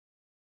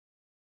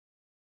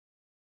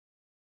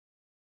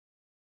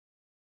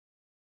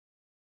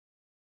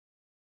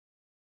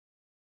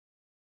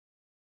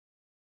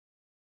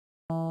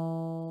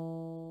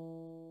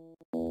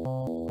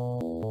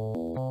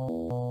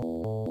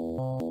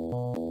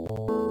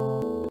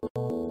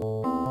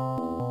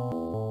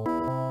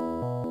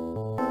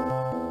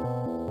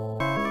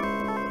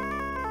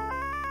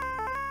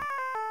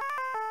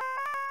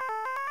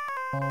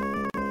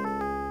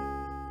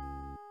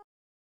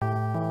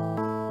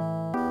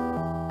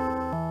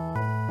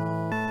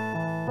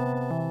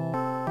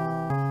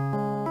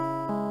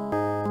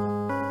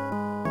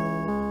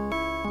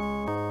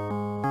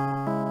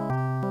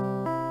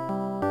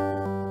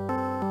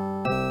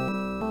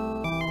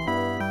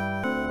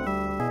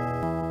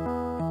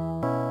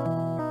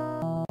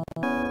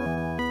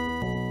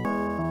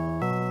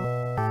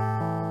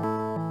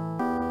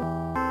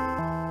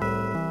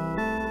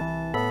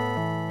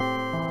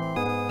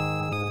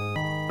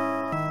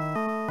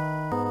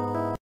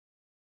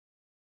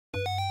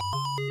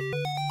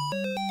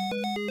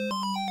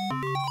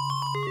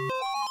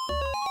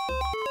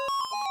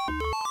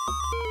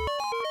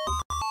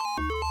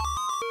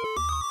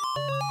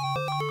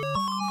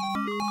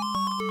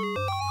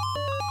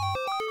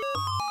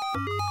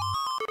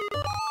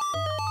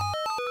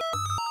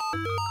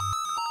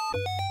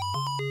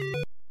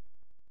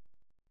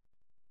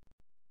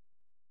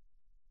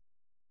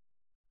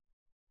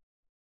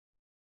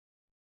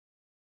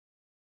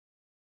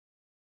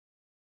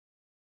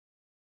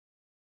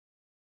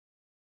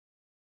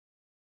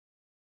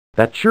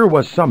That sure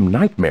was some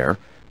nightmare.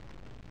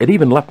 It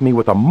even left me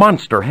with a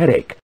monster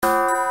headache.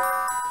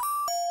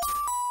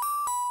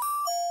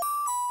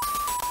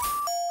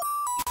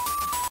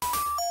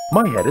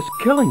 My head is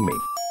killing me.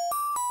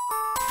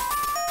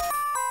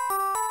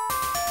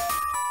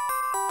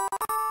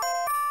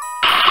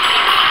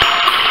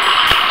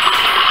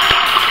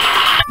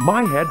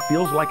 My head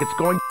feels like it's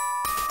going...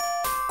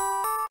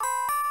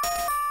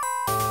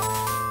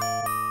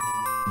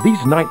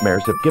 These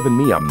nightmares have given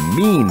me a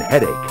mean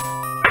headache.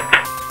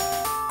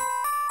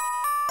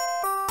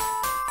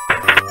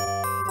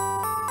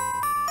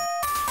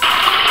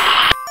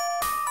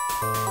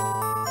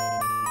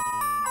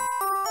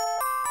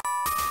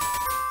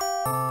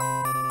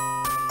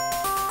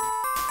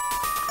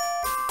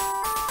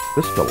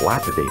 This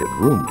dilapidated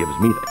room gives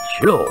me the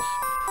chills.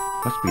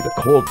 Must be the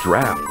cold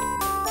draft.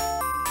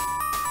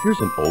 Here's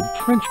an old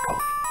trench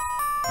coat.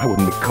 I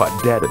wouldn't be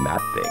caught dead in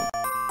that thing.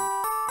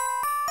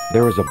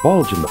 There is a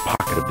bulge in the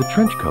pocket of the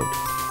trench coat.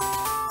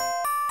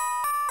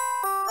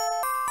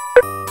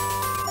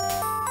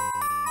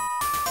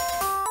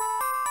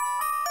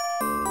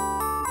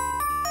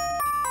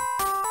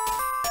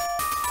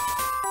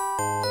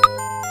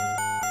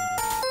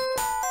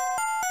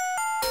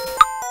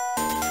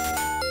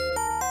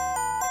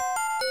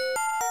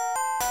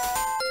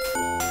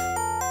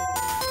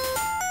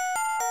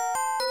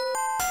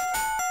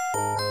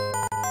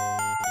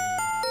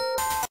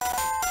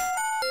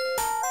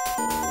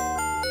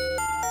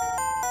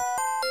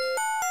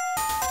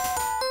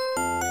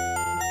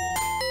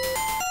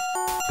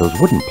 Those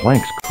wooden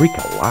planks creak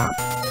a lot.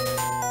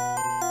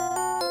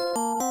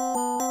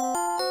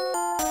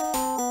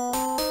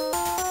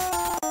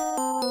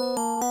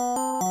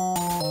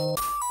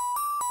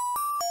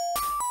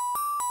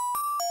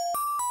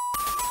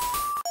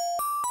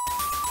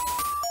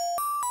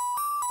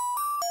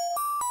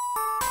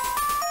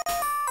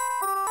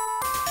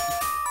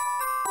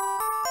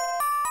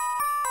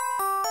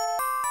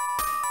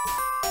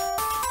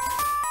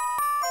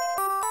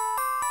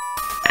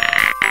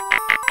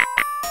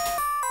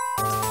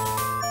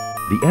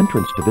 The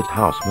entrance to this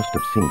house must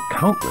have seen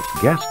countless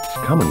guests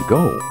come and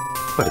go,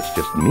 but it's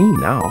just me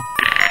now.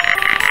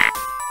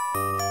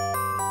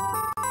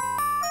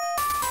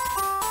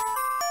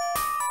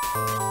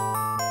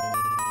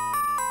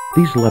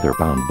 These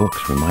leather-bound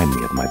books remind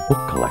me of my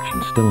book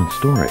collection still in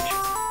storage.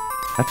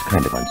 That's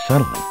kind of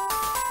unsettling.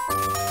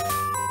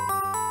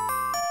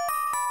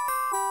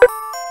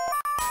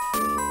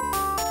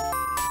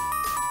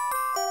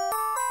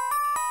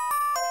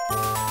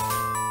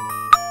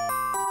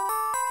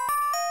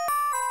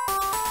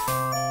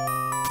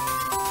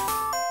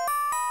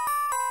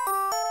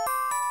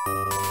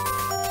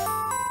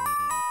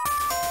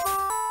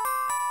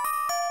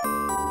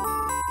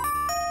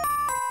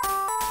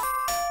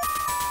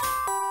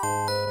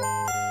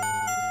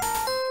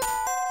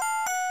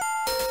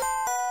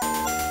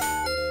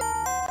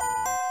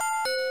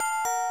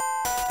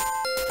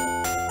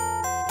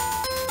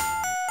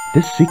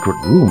 This secret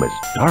room is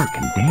dark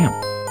and damp.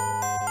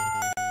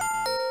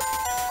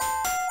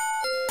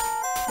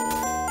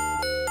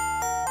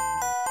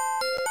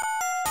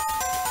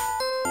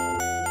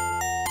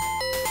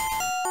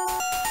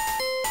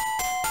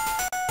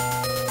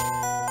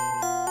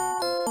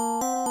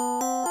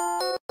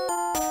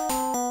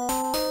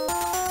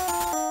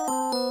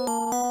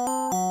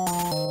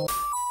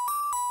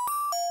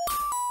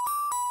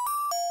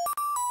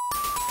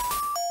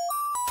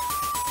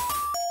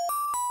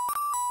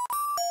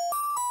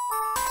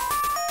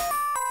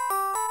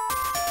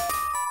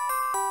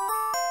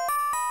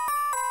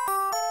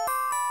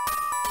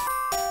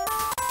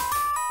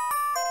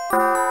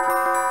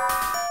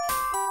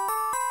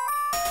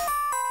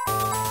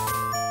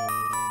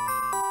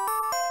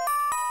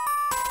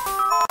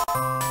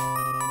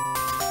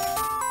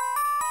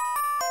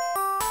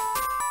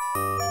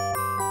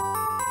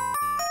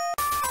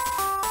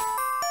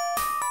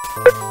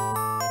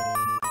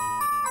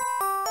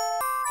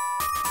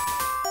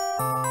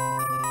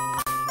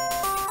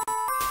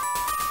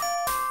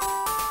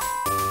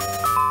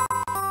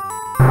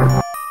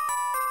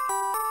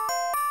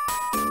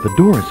 The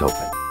door is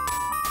open.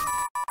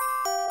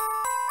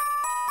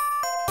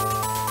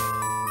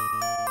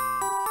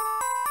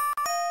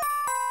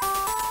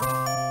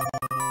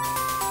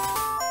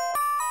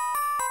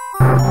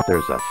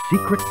 There's a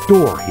secret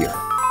door here.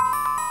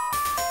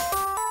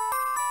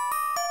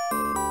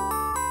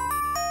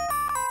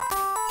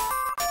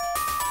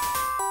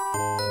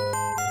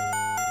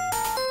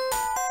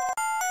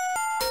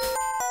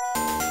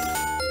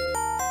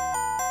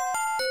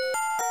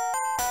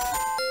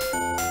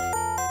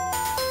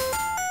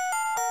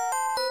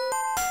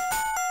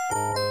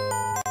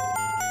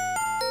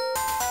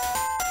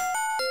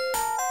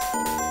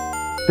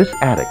 This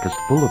attic is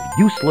full of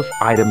useless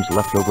items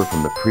left over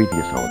from the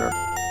previous owner.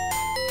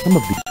 Some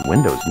of these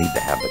windows need to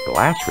have the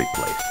glass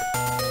replaced.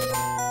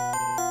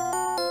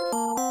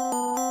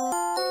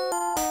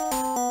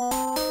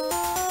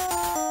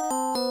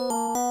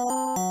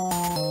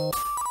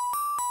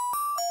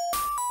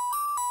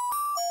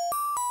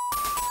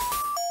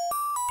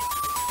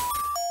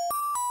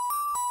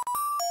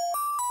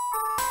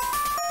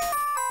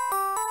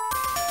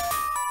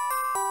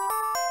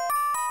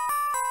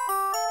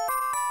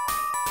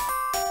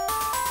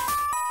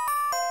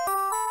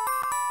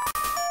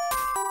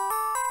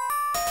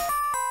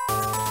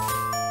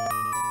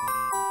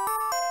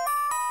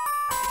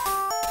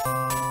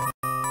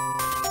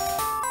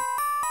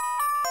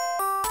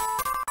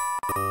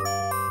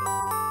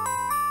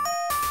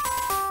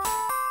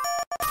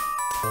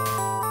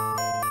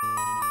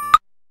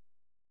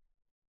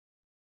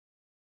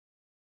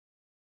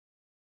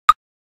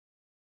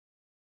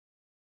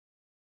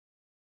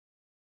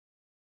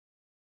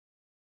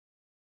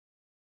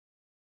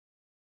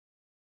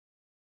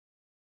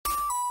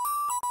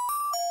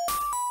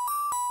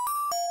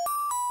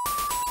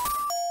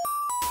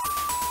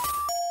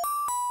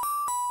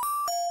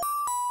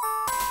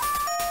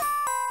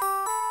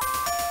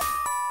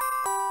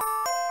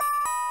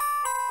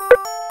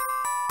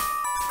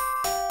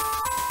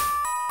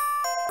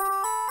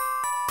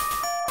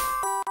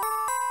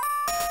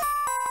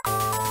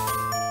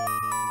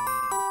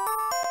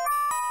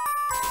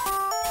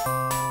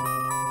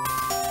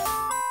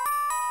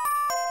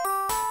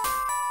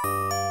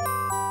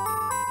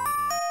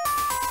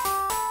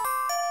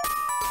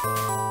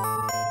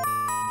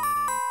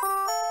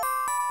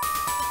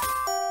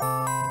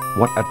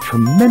 What a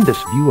tremendous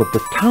view of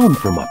the town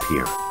from up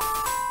here.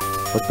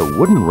 But the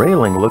wooden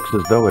railing looks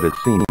as though it has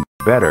seen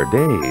better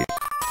days.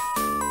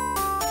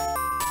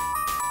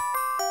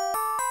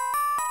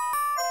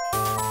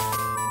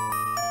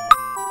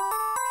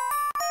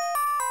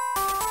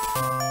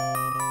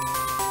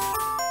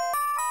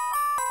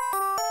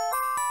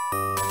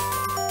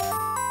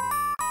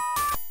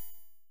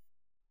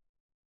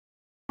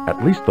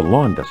 At least the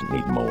lawn doesn't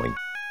need mowing.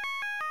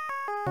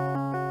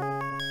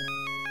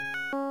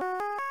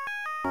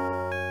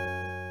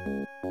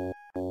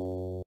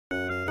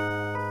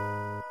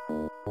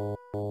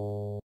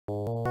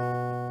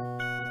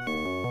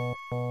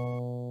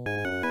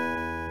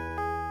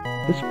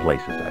 This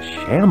place is a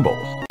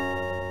shambles.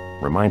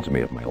 Reminds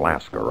me of my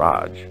last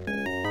garage.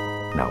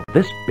 Now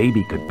this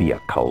baby could be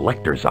a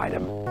collector's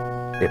item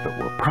if it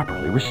were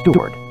properly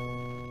restored.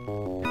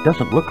 It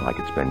doesn't look like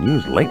it's been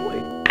used lately.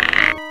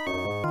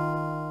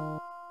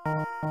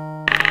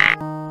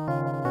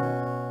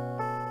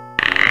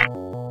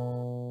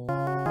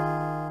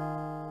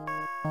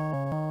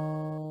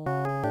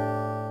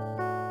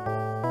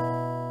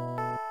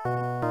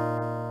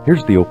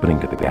 Here's the opening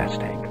to the gas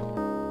tank.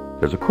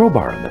 There's a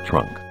crowbar in the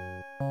trunk.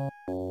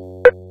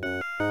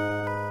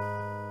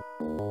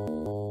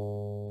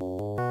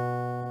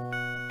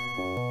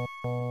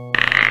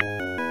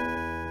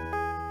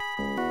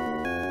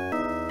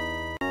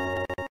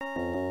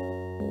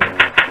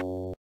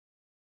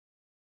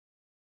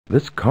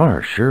 This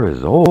car sure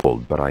is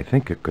old, but I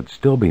think it could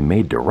still be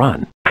made to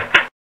run.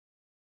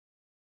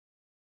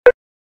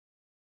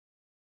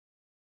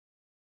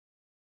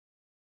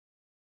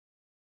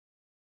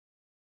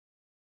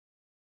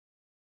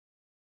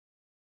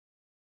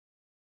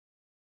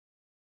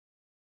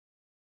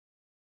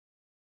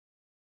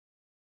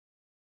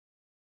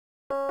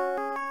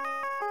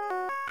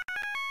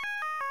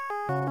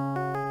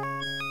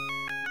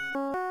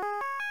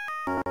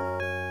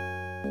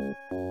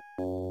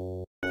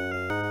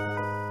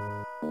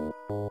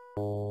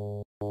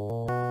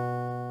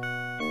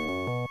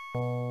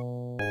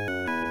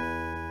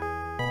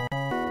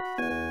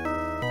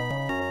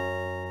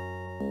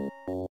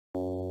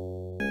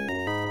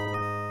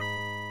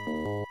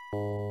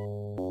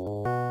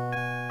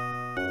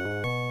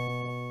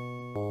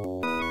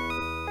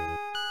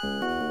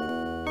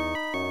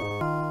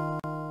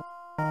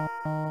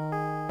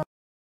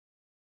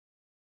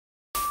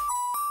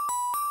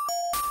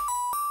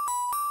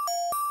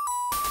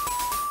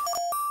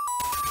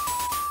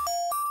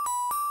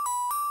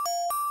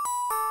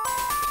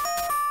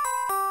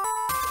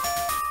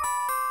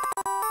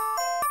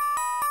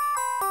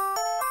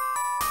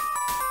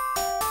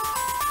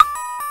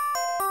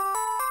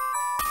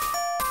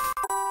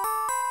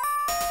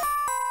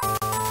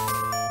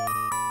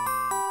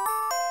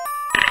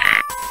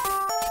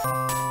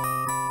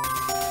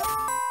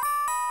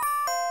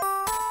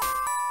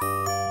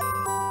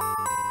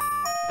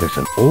 There's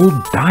an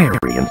old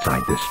diary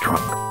inside this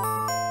trunk.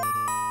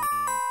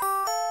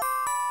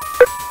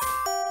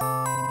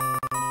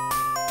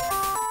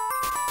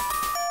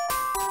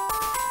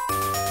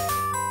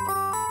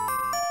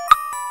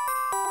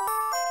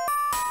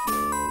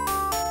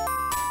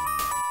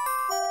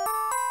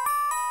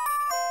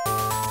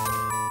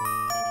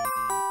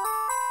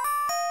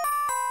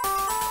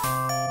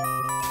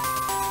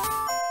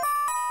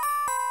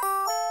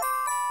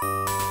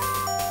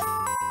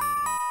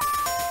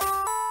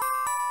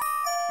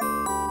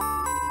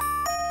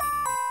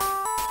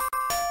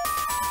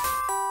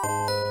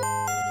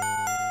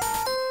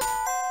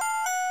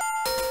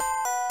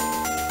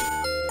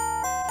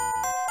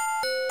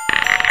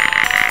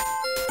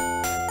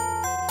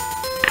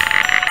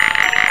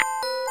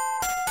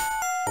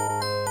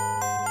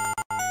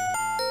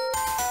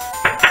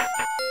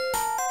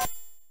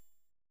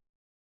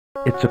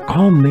 It's a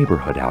calm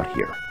neighborhood out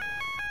here.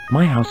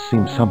 My house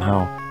seems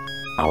somehow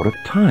out of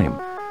time,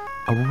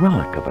 a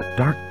relic of a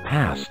dark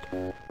past,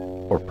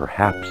 or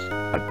perhaps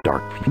a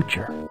dark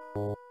future.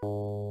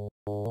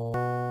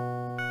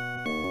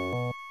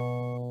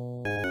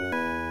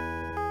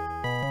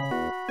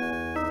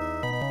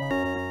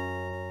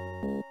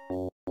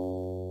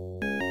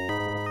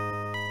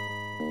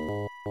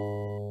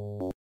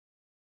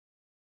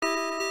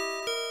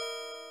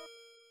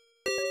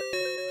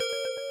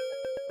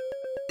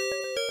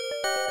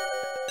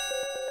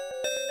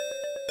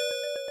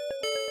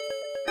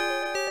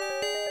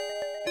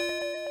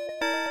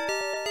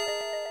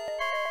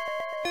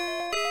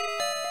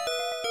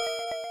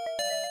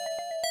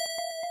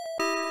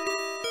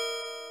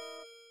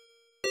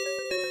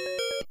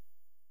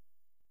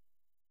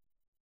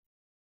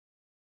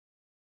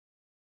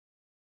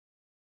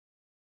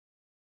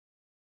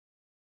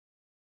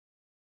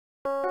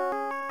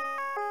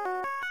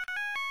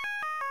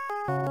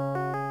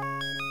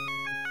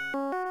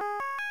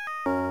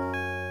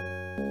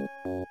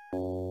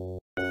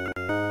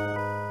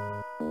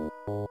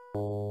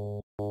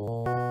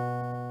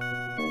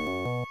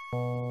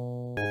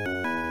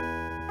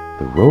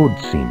 The road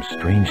seems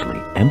strangely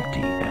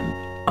empty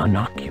and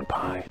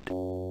unoccupied.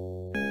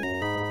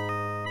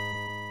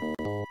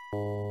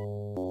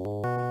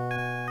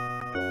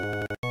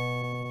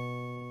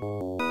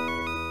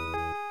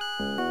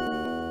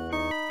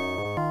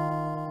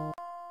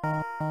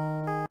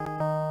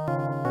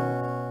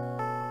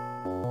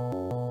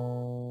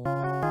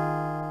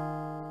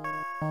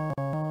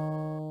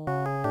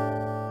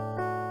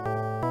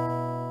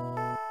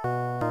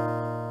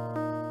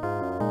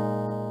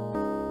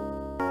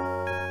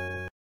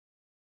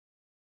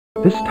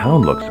 This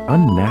town looks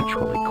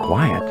unnaturally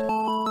quiet.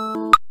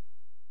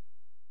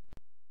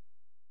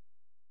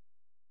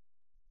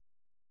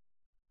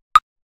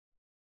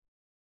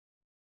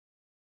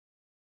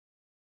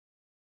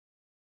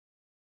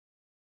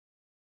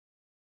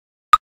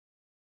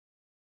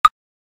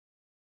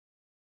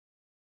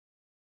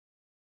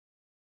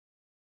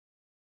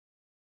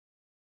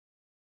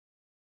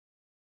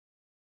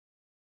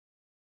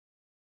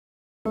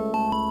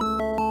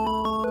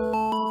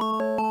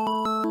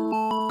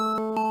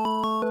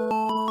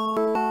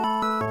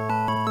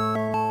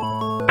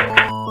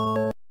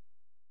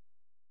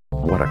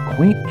 What a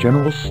quaint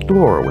general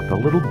store with a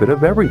little bit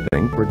of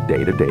everything for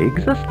day-to-day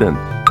existence.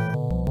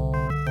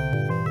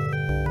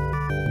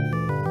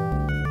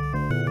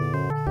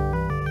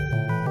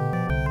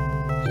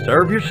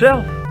 Serve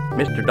yourself,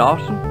 Mr.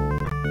 Dawson.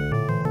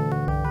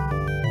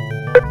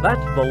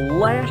 That's the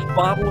last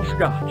bottle of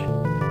scotch.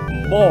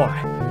 Boy,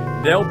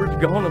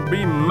 Delbert's gonna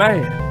be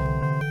mad.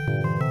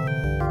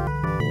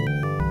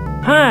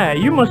 Hi,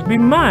 you must be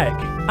Mike.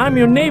 I'm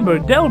your neighbor,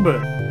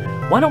 Delbert.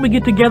 Why don't we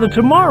get together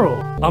tomorrow?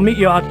 I'll meet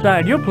you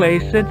outside your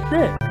place at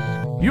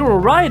 6. You're a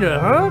writer,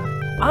 huh?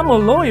 I'm a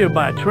lawyer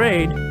by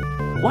trade.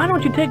 Why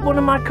don't you take one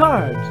of my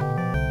cards?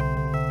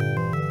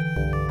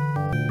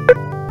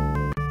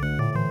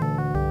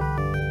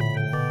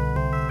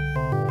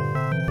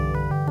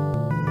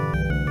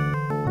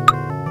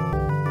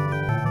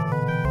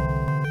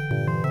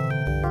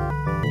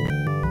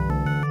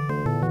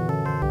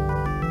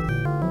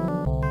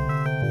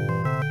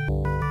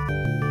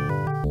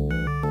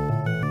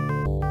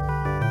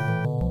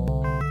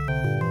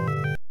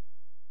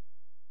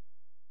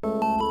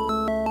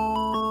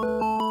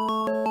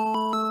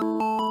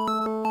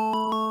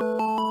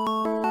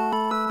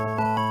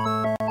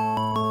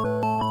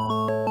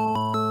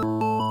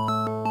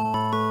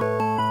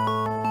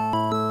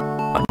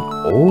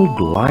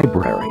 Old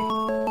library,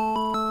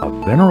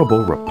 a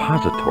venerable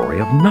repository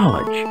of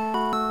knowledge.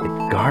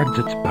 It guards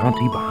its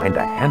bounty behind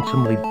a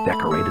handsomely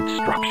decorated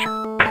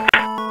structure.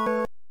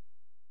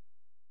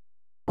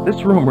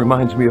 This room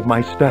reminds me of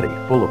my study,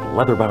 full of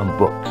leather-bound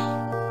books.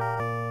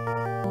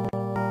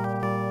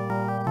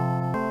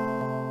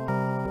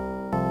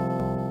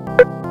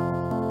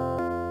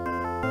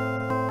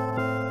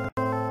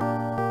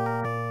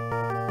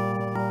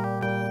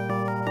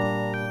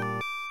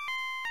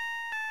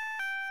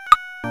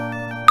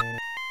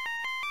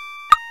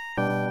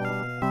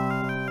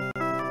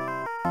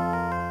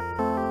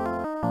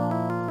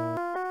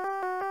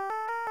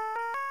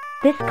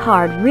 This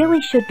card really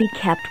should be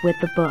kept with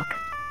the book.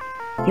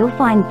 You'll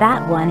find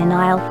that one in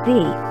aisle C.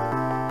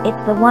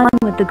 It's the one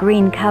with the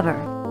green cover.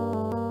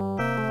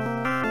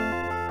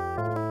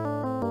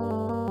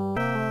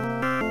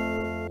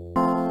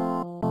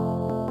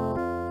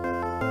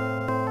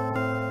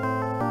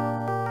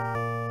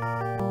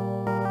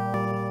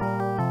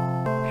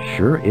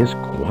 Sure is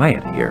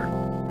quiet here.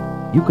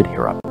 You could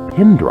hear a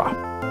pin drop.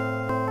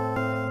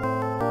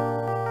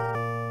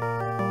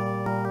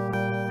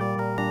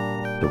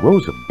 The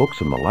rows of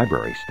books in the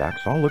library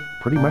stacks all look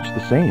pretty much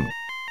the same.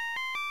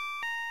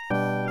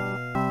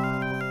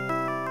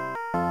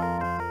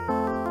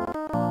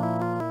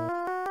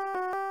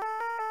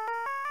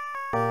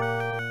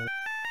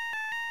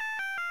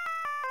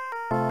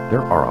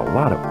 There are a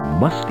lot of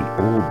musty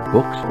old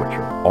books which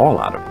are all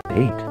out of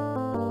date.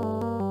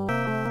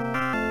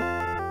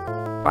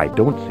 I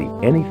don't see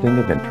anything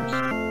of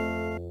interest.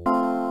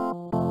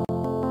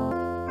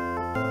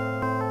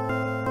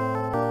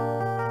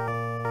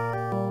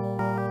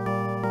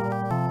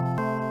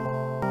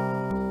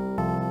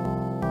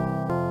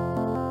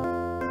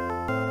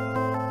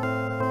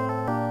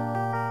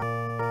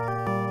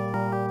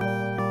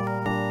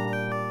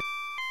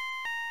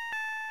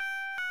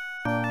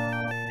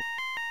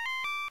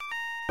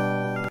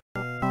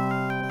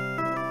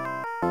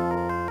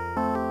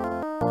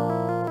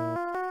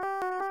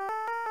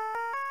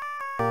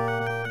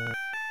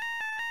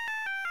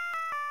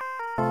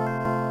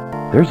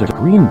 There's a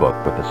green book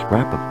with a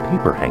scrap of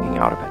paper hanging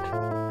out of it.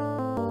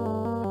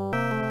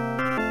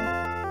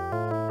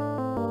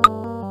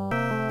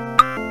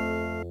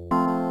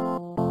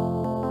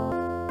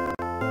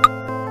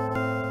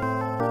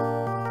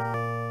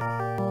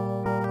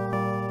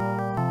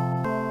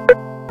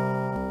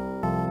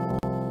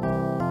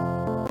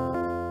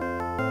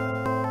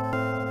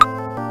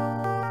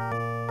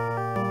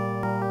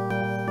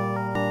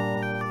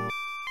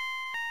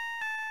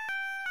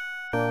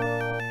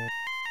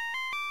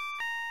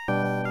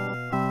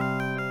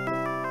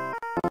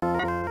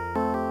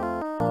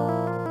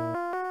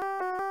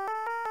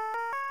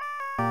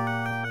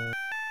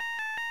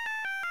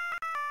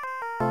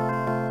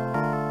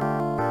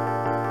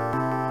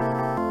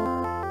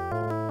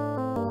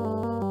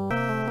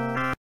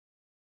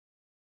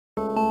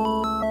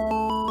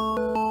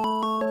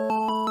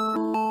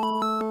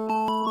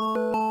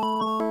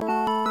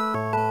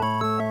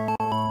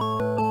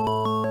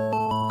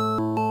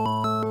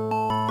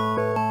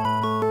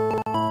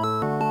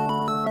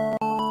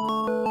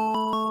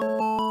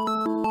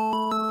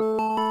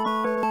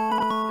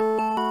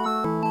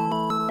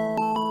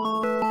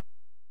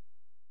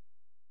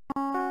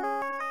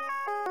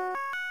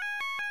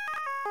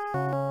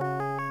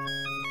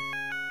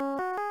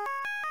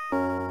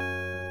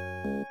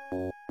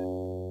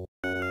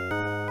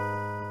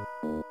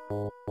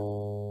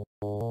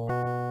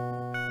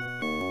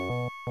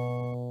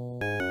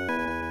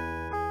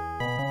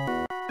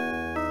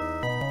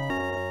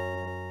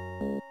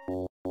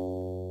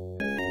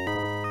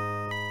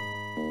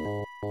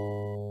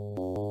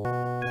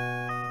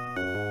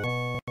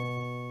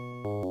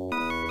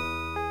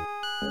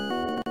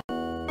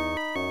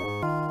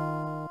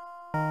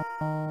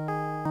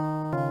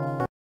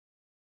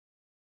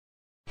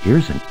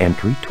 Here's an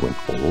entry to an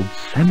old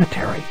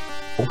cemetery,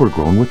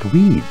 overgrown with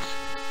weeds.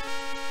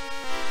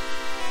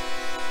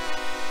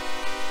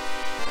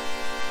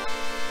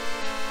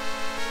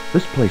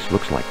 This place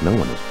looks like no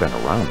one has been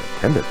around and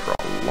tended for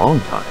a long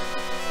time.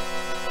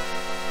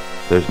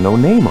 There's no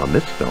name on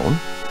this stone.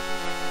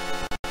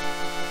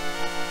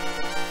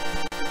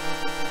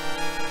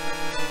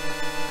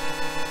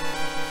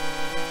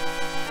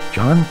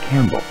 John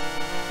Campbell.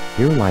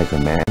 Here lies a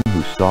man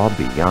who saw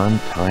beyond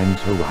time's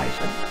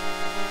horizon.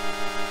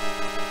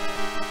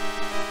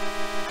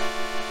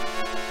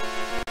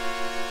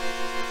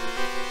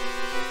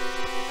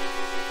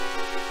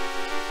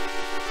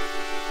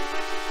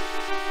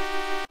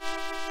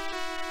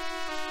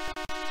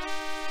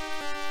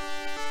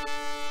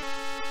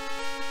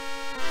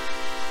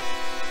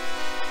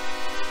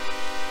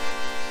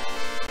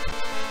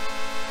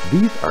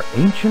 These are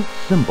ancient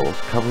symbols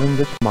covering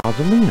this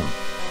mausoleum.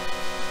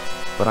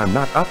 But I'm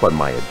not up on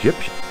my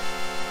Egyptian.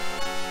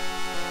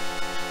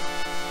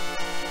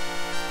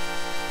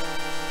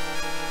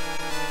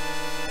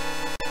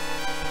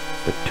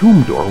 The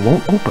tomb door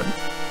won't open.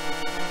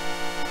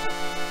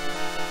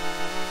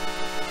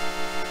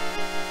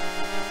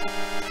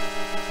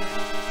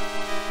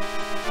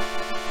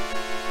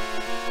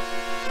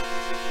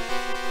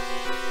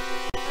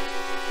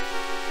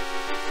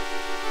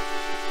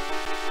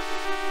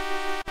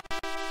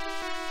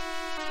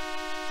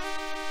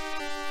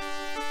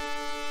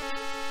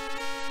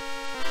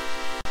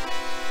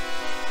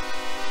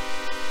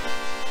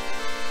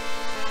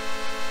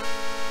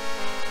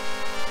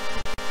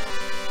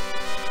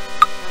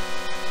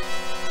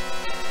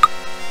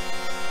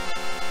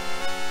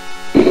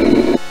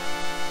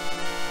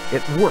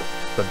 It worked.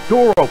 The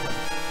door opened.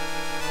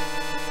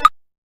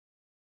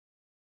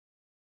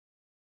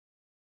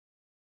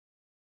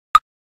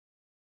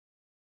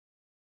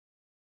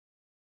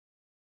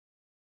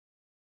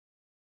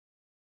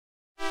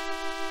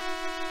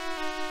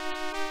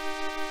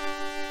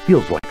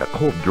 Feels like a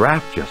cold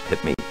draft just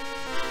hit me.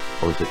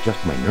 Or is it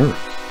just my nerves?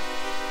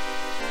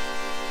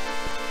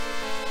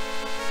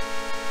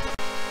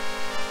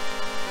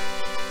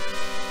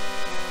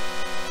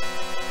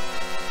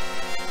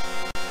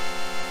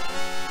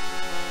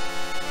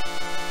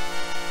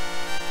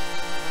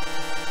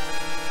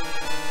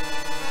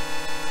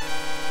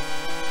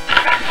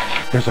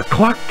 There's a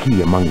clock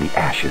key among the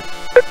ashes.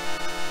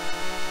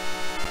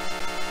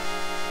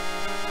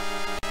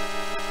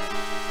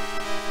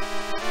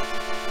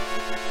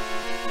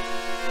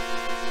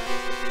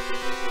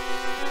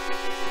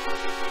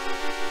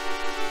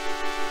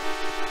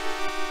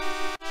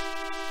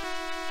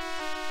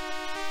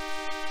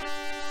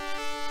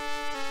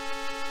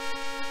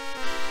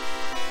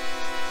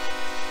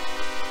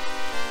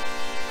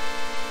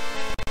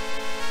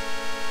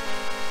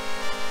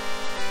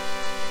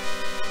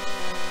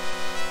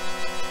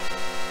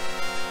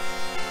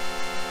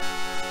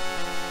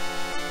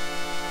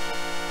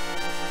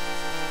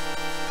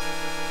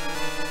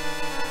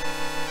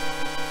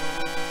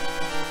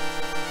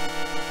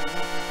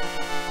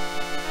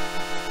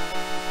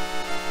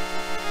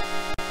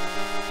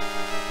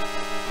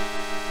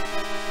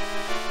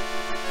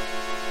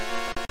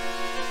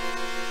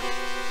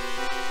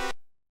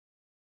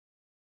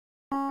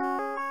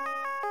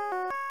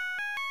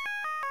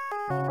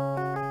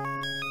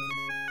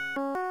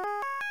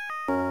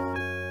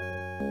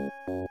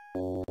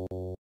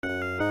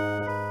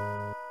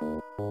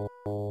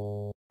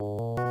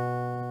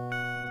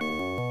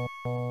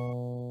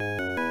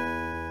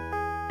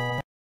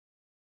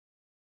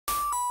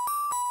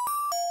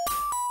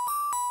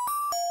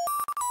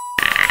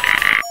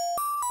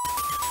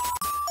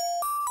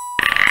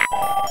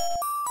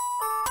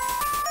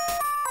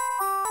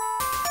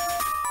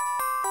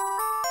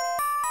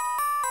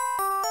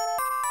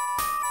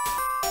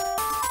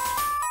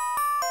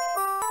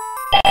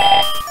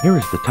 Here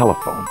is the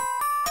telephone.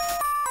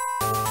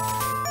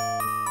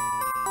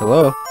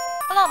 Hello?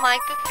 Hello,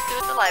 Mike. This is Sue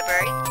at the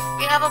library.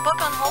 We have a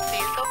book on hold for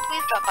you, so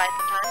please drop by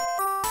sometime.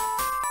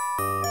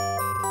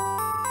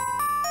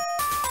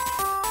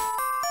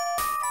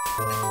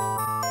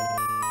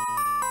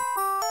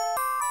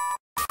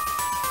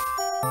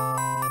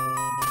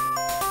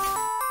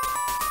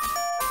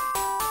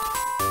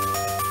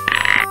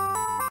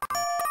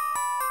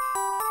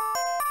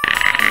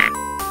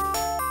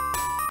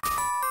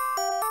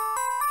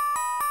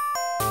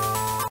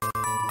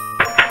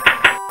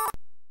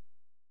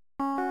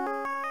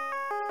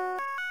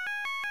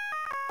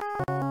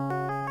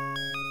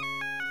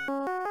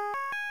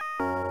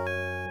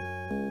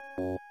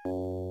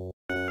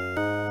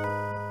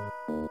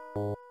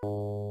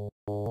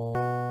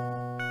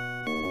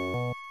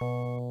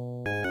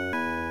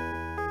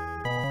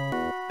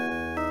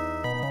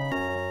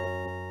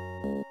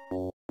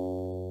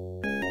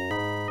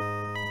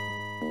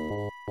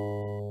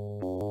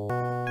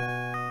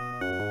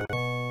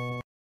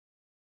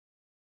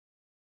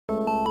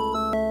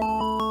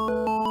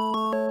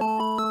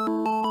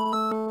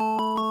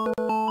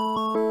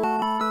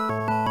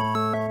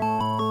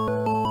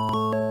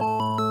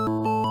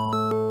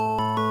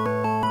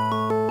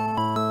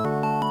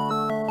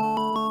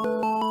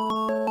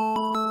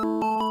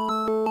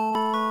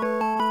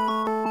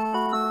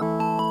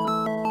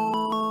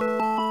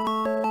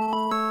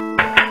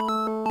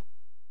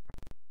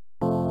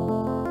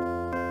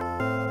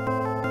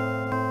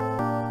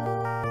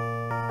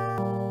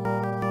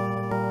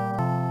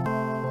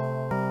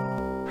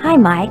 Hi,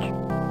 Mike.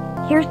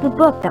 Here's the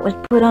book that was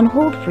put on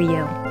hold for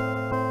you.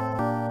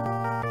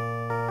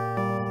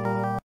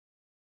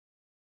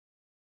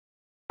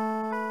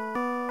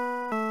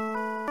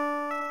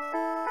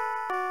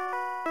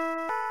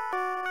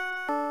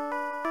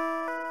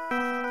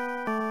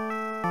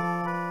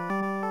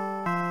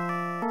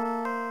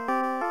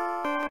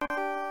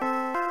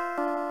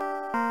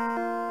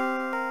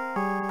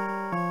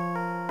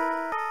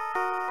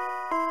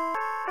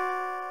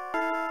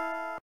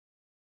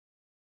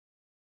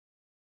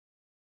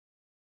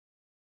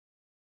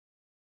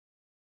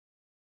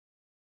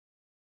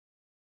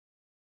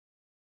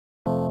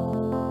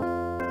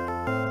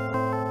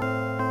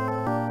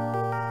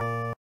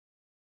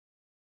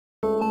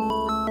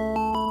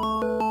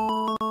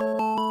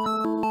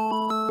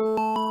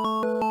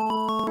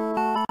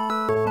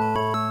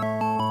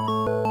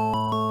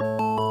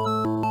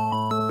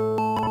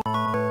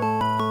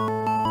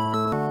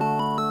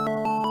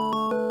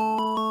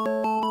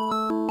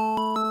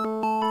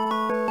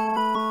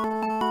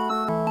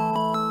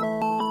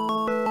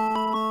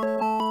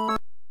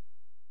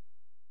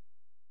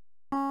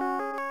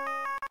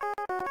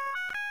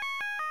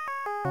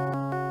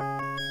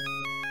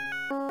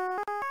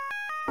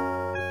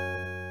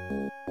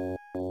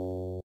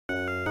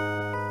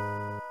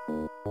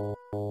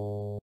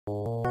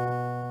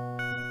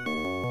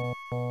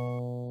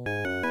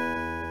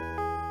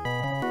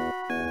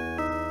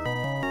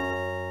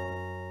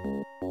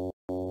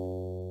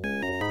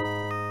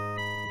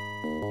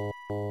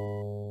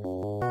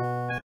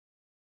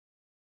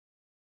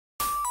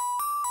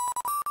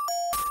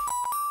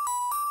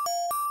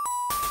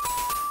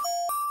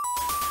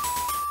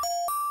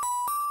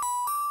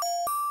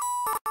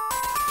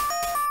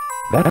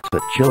 That's a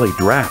chilly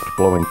draft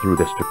blowing through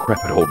this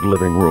decrepit old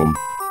living room.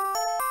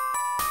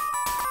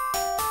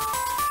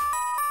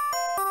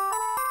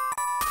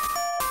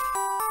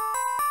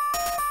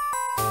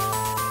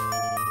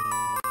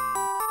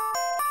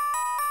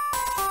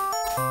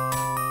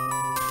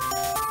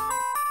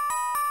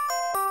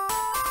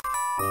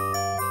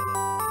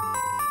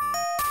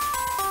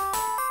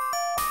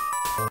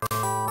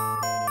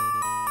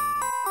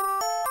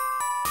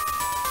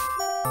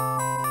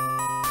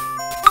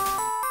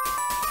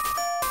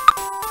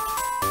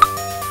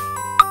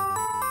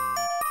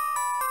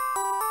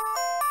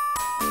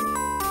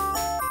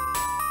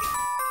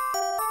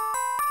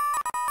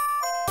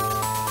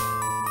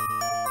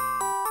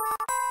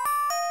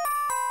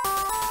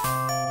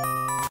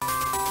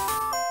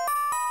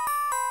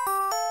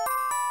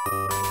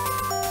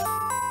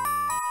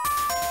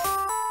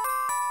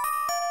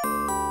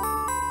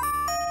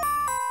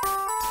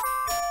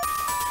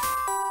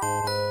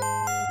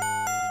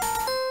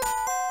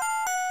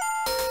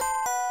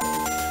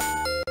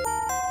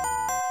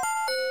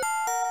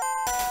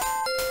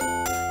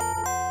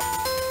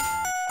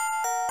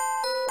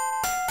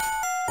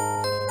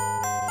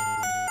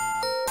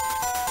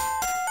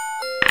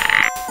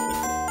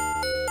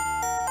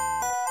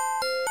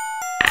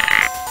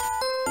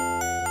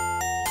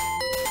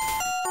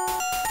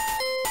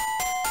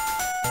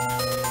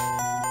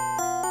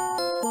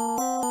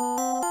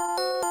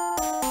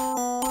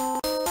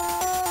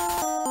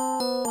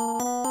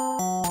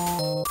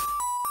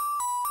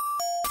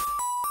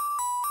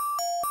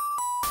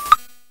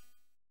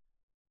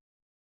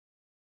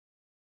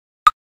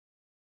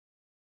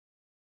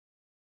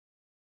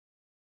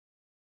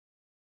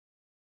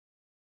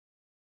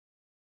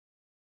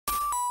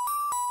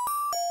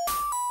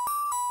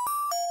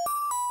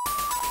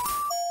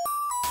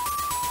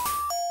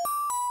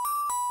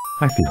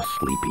 I feel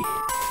sleepy.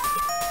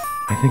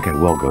 I think I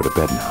will go to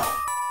bed now.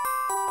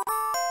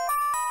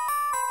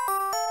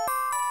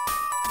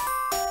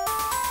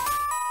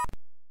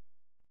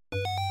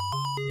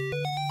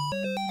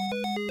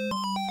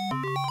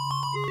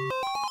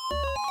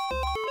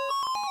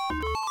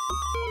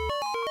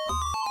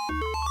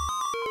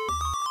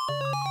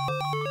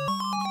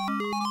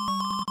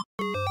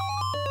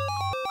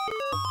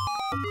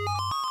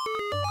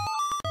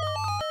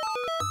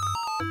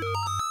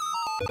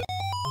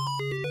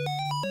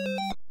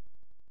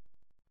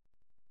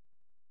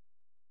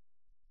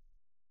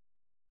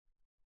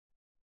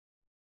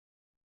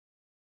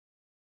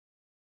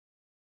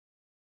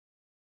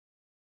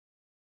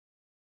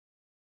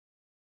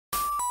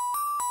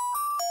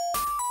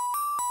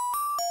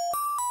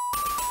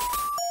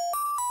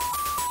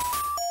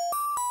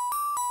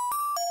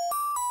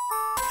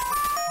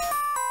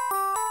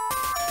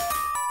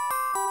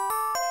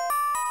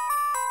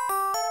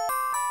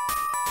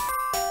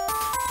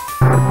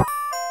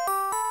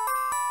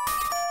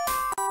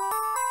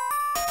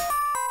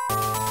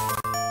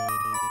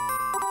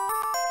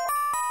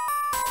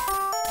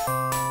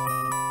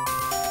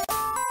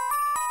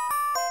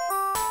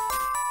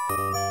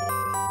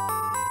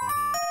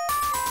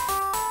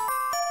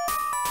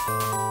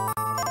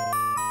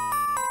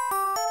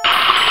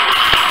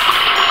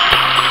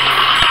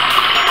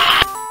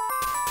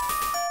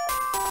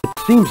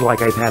 Seems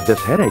like I've had this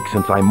headache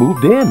since I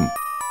moved in.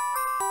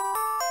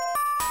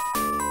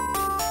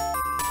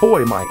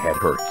 Boy, my head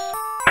hurts.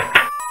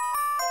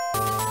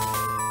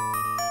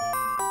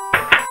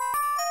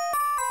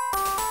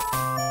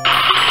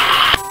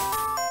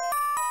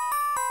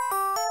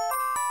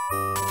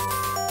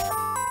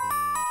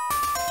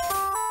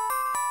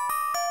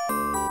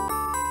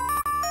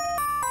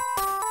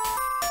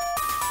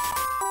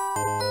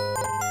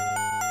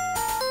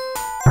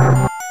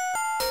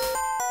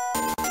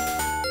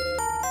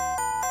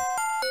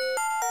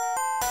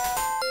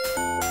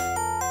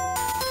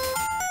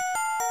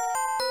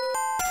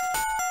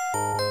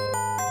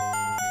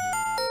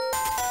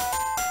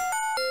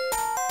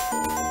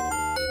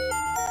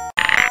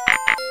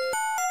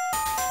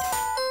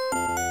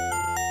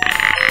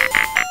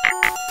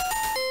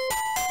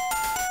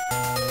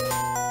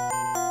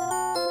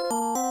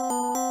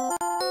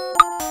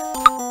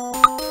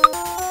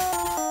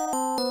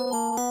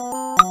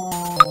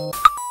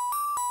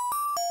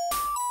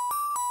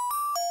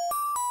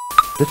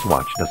 This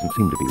watch doesn't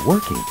seem to be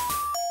working.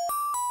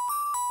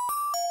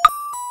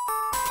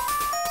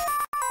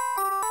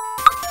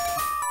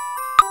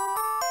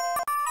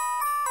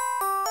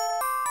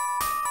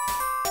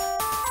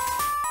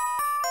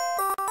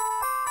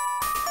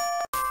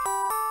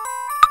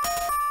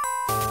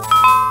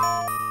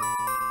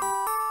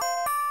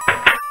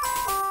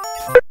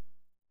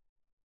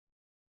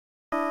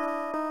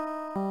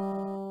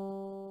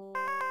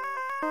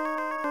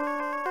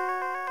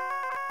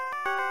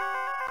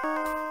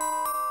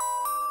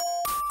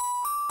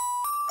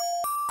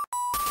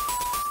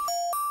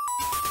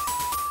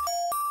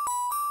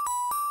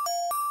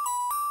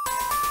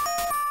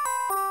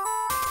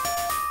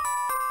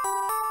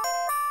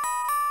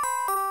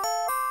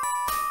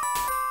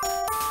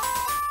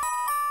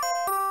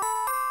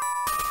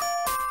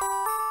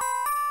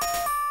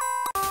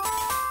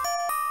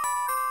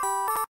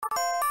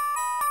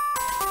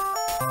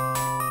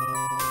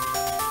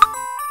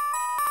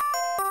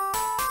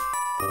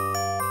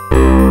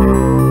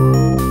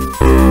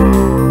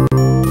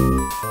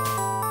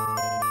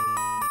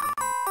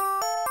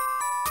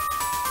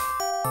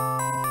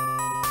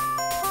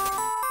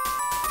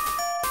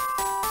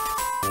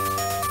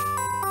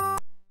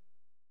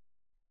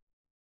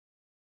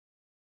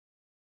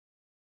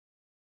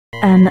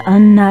 An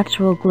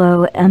unnatural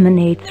glow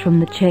emanates from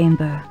the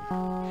chamber.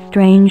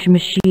 Strange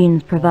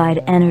machines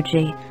provide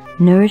energy,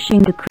 nourishing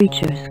the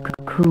creatures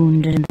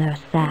cocooned in their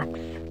sacks.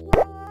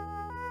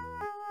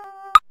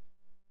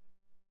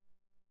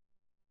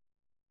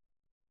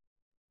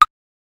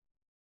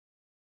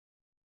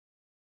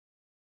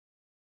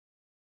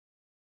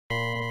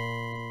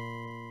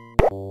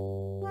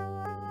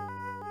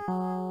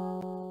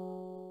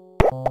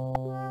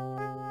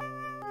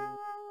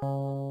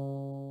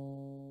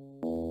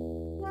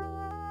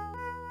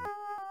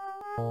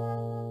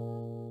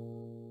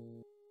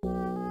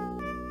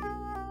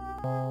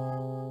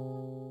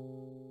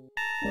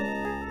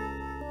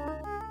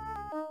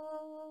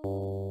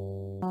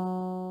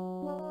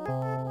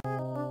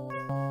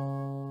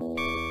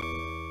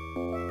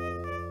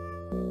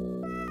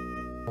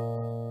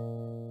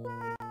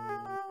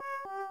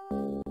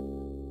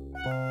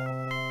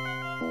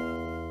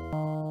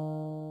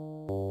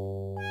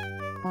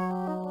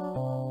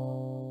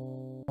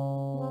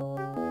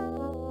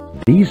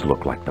 These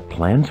look like the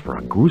plans for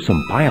a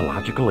gruesome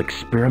biological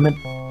experiment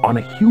on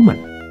a human.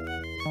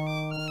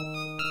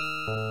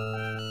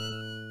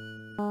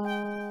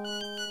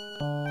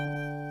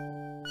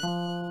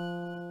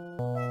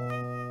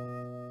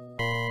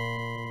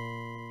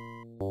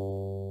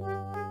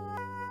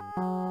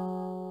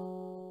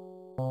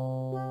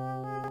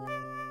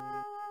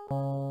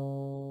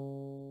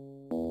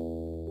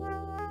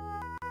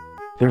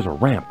 There's a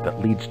ramp that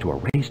leads to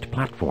a raised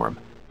platform.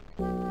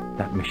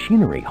 That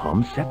machinery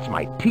hum sets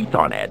my teeth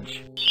on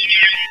edge.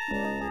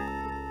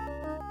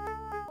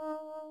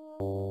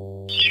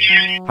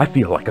 I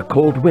feel like a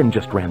cold wind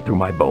just ran through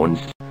my bones.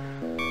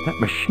 That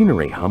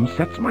machinery hum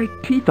sets my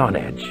teeth on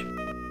edge.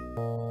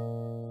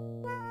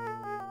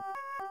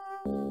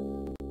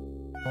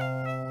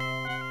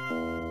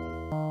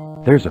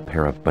 There's a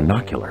pair of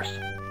binoculars.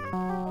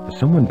 Has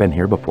someone been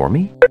here before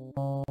me?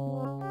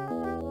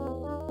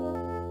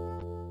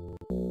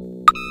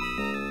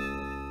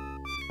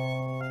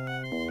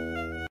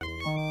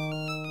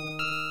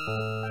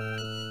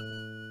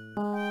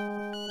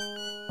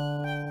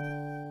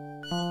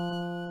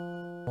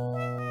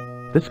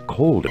 This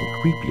cold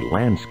and creepy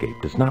landscape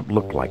does not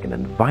look like an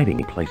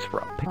inviting place for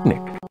a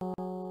picnic.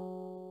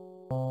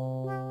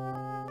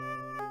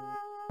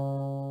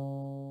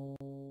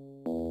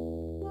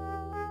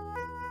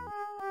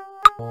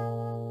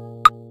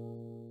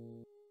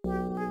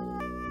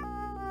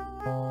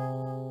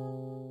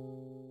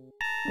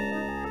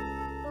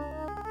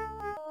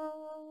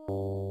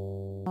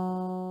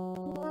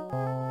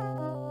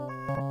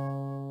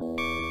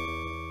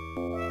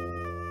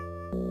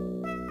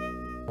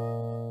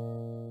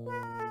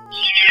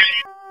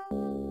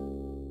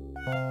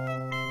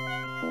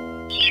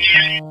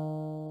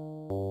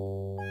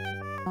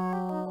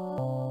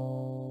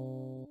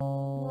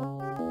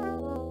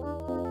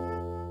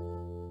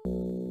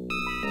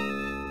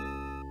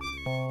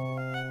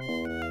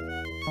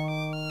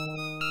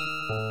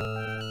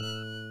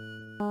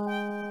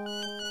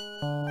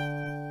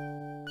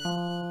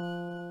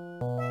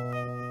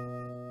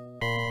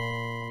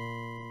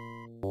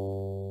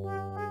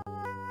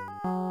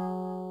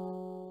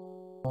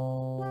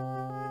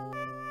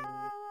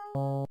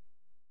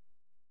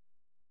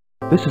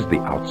 This is the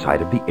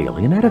outside of the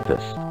alien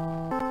edifice.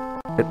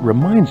 It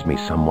reminds me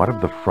somewhat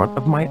of the front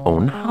of my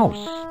own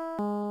house.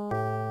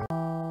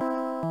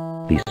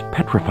 These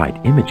petrified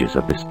images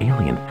of this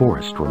alien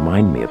forest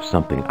remind me of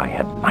something I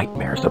had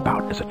nightmares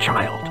about as a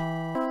child.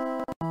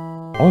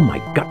 All my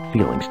gut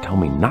feelings tell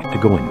me not to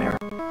go in there.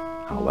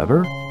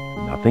 However,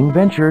 nothing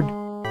ventured.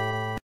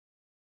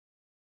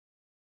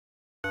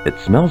 It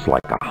smells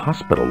like a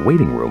hospital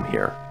waiting room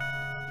here.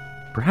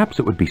 Perhaps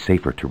it would be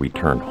safer to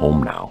return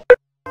home now.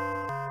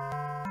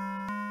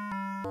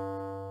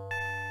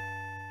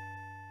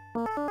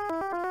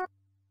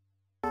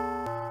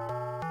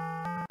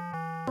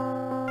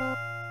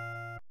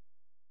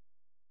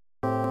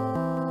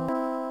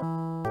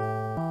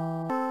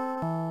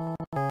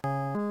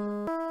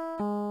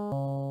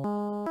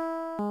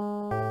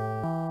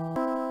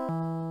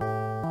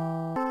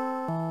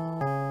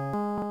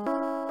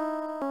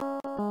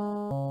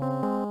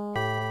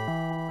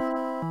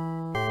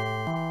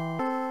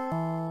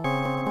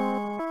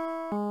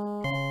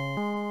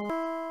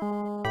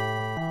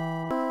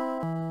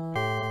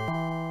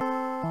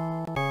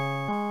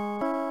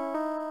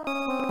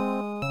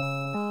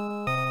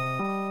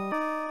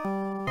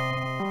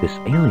 This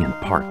alien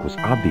park was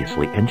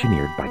obviously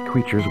engineered by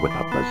creatures with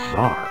a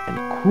bizarre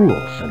and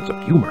cruel sense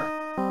of humor.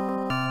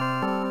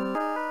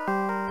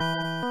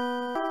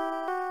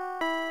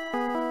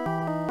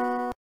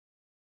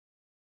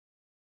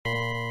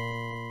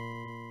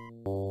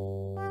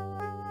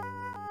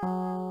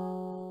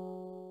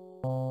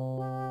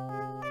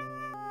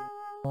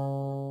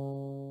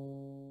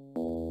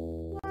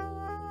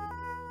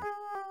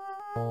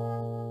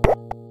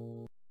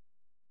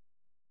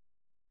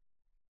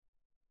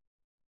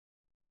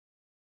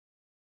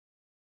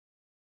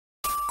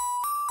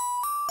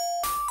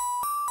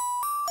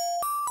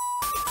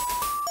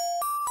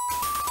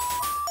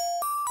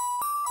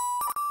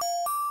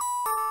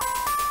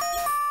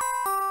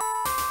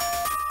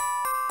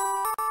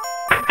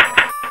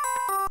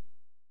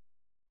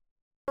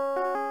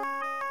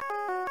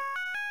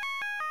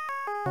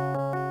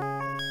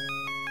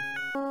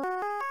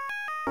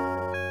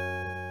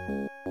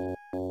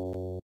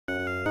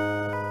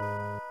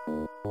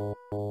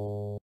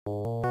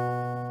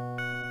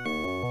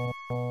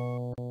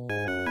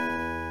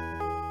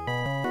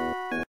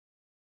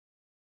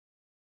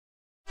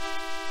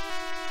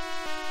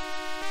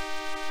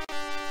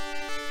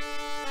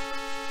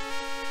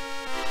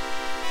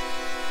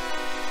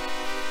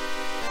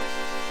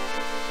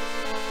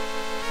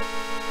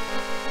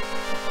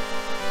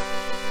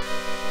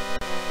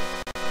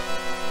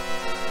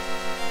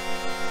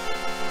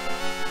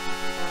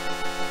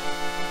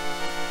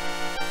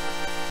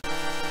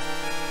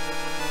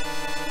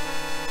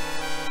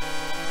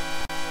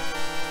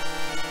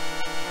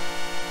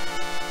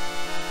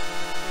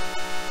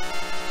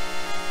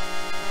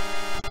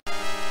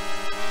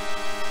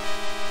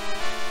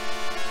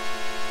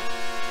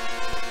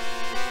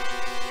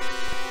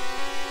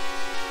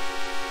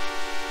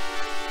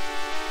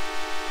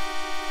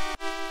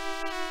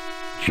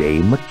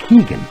 J.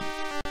 McKeegan.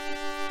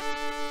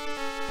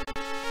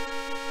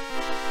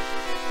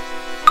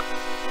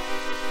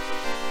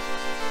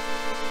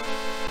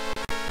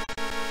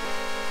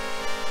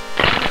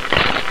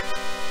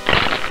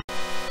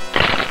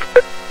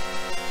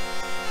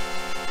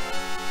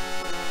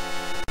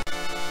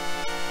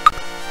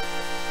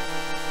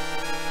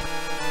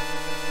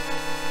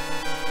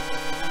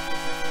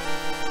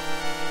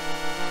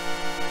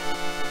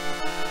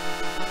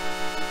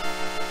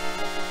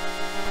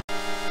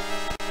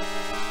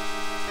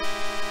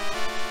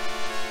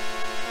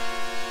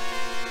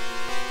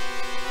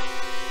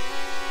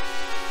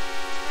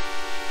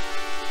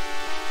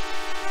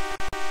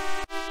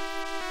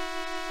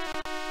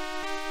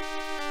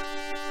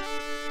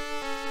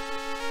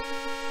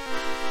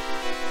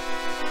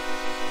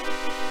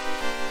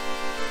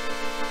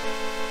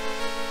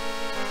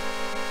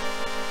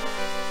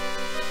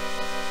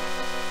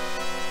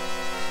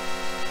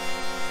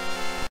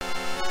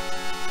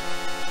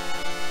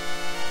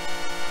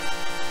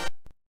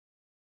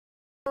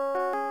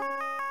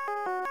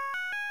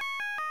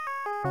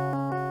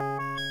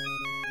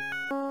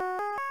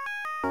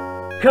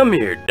 Come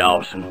here,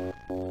 Dawson.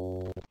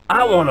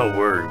 I want a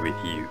word with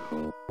you.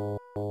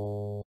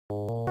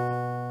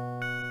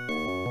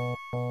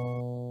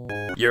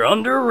 You're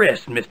under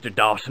arrest, Mr.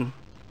 Dawson.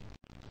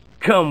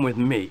 Come with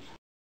me.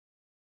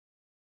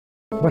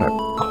 What a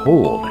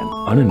cold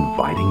and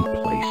uninviting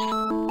place.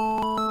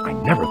 I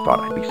never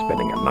thought I'd be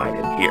spending a night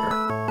in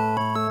here.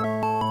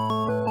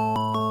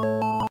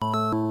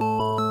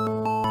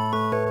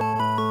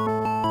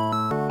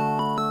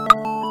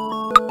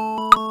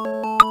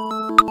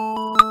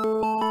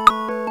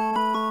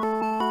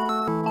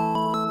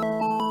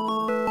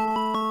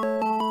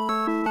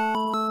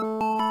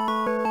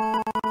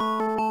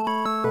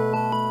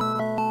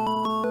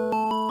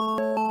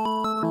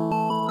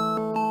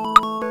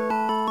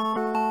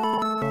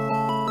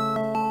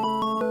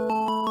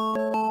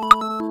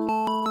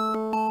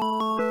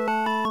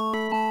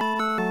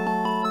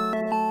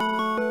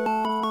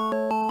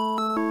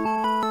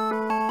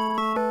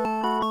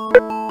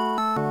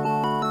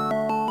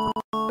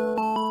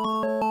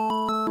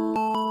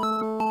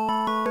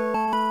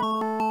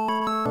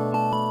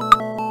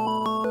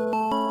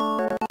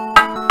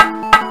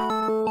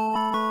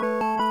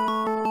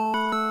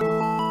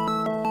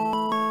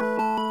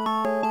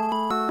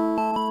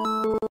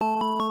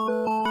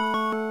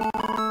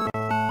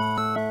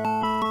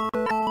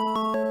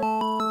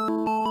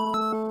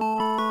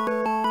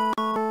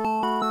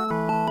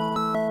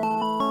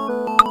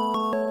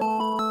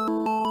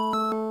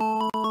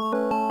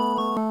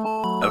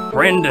 A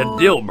friend of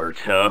Dilbert's,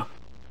 huh?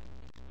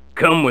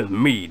 Come with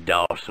me,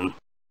 Dawson.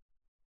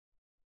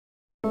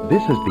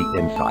 This is the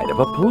inside of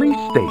a police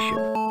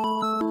station.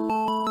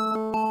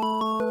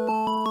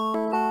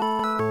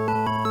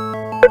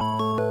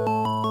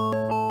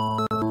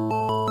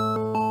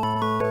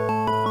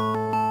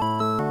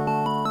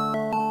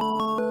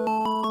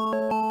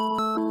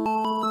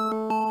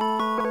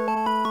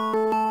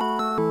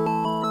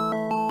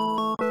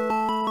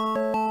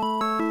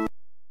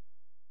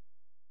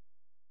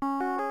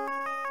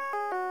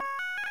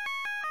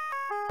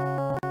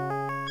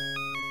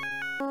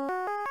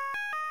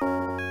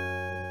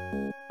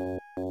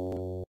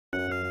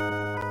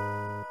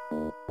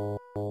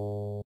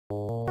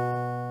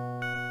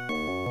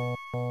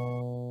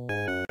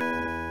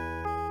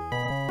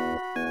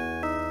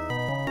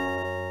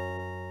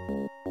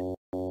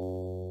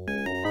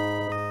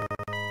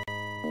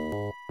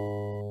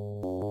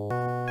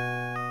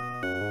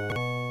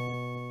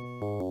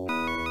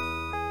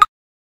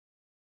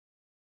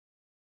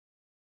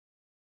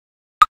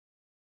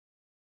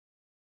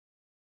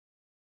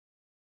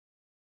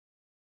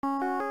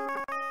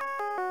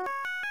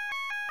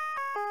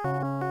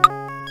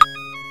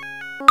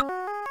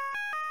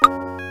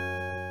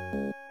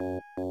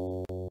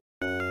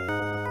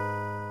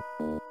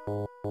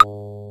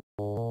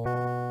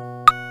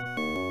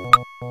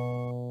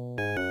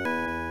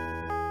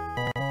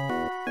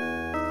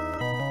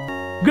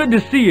 Good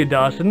to see you,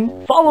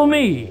 Dawson. Follow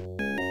me.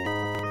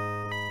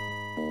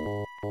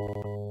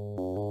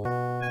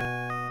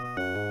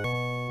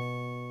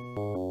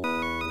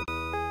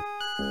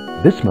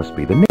 This must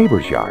be the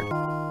neighbor's yard.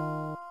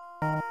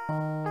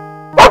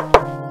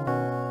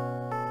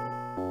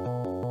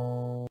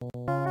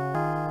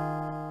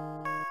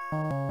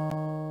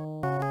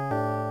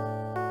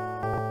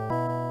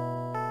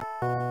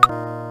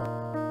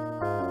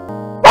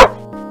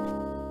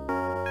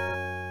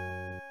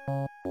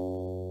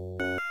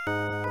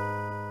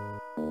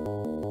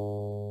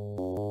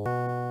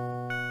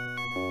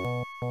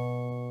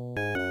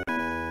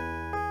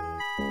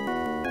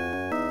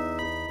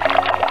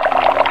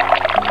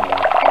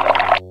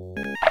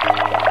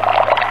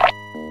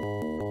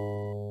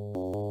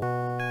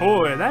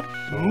 Boy, that's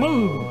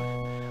smooth.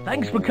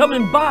 Thanks for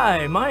coming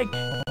by, Mike.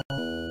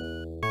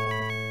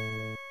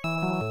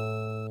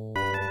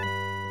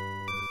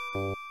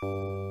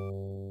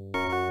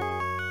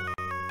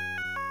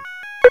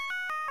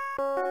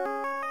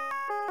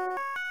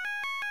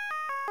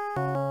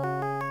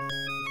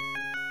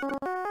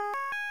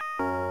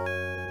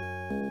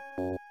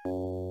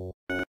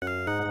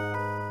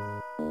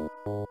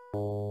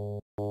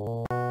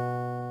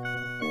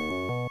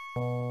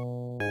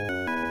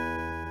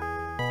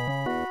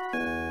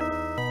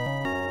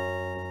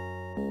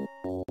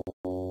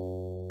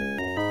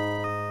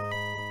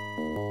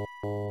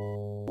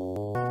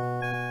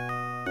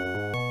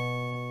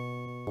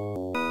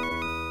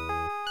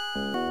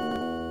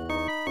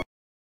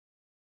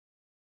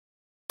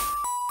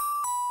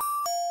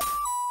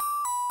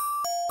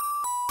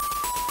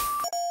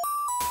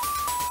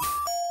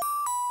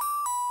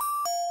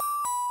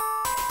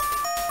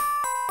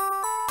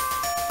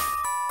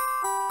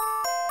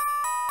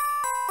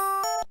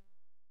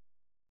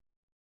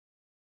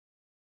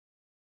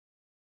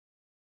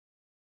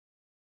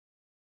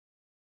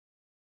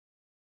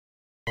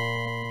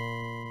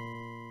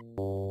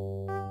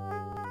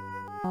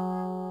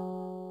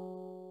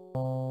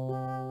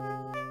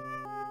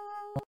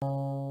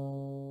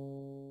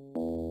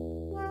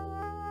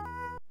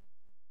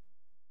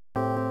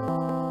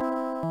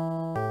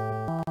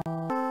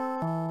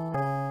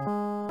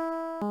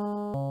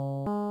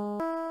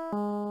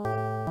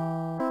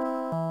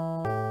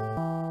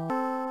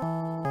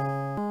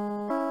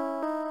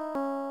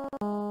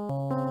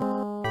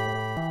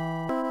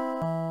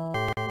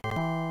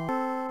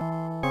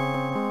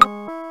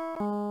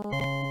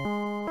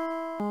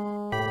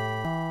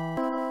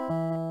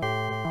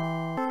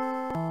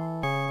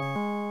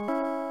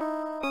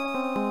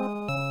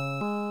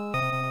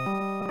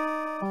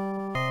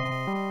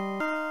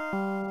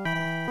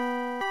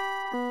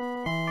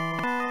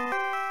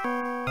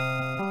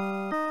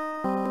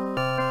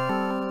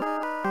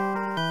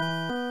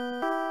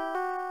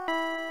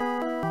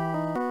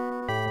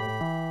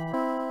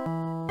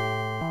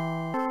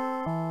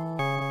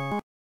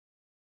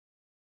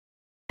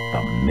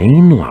 The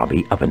main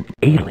lobby of an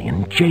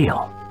alien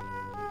jail.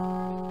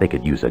 They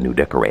could use a new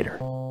decorator.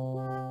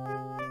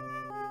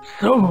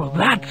 So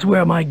that's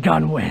where my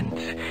gun went.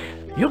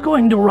 You're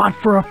going to rot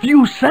for a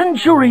few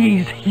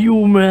centuries,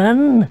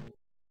 human.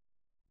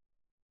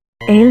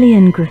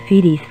 Alien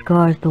graffiti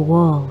scars the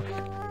walls.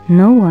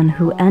 No one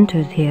who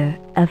enters here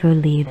ever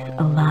leaves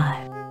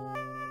alive.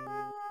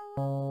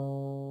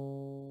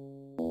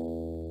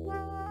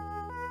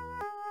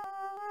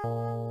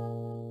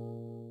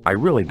 I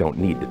really don't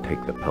need to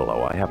take the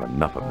pillow. I have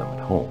enough of them at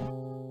home.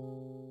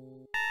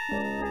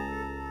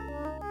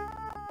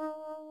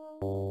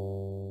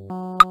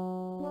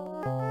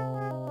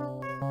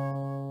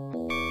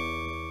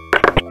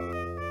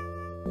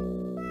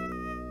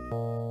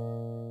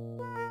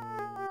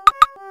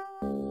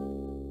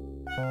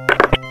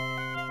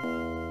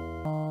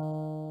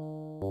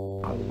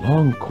 A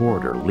long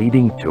corridor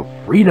leading to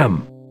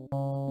freedom.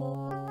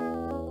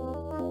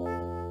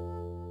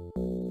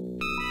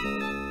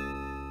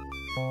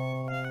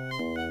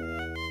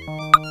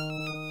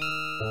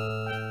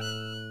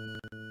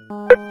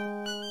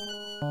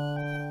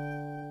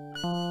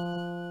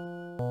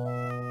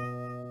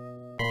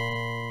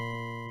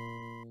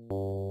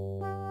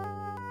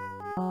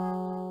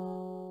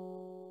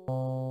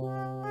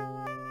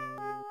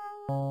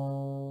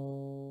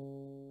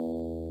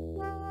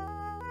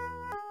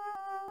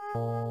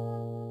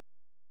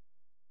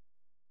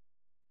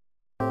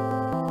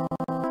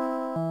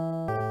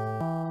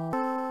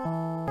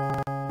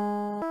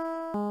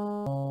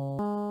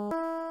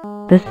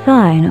 The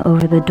sign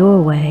over the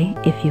doorway,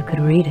 if you could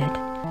read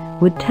it,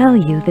 would tell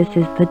you this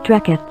is the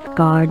Dreketh's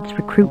Guards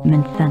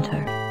Recruitment Center.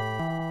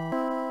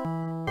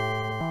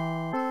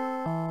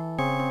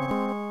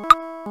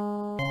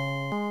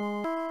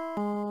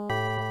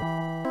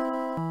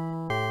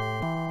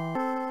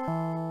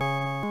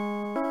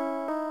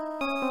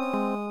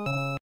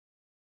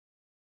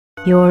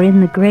 You're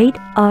in the Great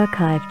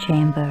Archive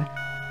Chamber.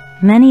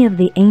 Many of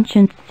the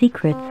ancient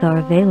secrets are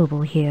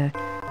available here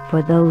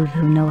for those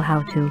who know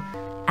how to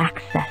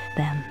access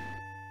them.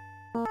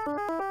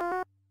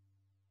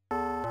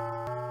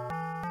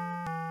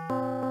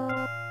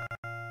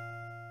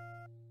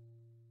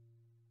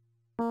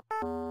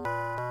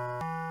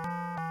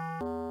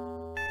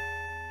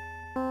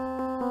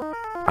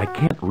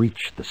 can't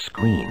reach the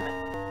screen.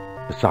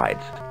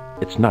 Besides,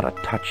 it's not a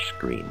touch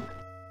screen.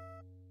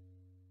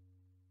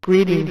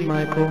 Greetings,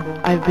 Michael.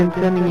 I've been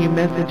sending you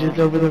messages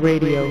over the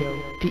radio.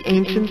 The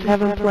ancients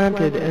have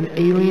implanted an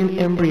alien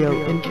embryo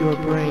into your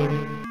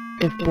brain.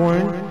 If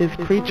born, this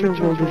creature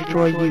will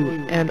destroy you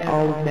and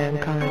all of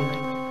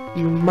mankind.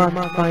 You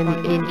must find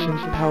the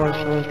ancients' power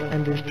source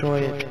and destroy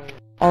it.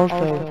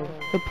 Also,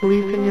 the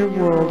police in your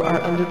world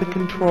are under the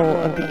control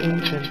of the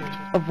ancients.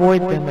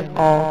 Avoid them at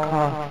all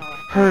costs.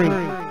 Hurry,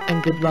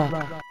 and good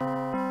luck.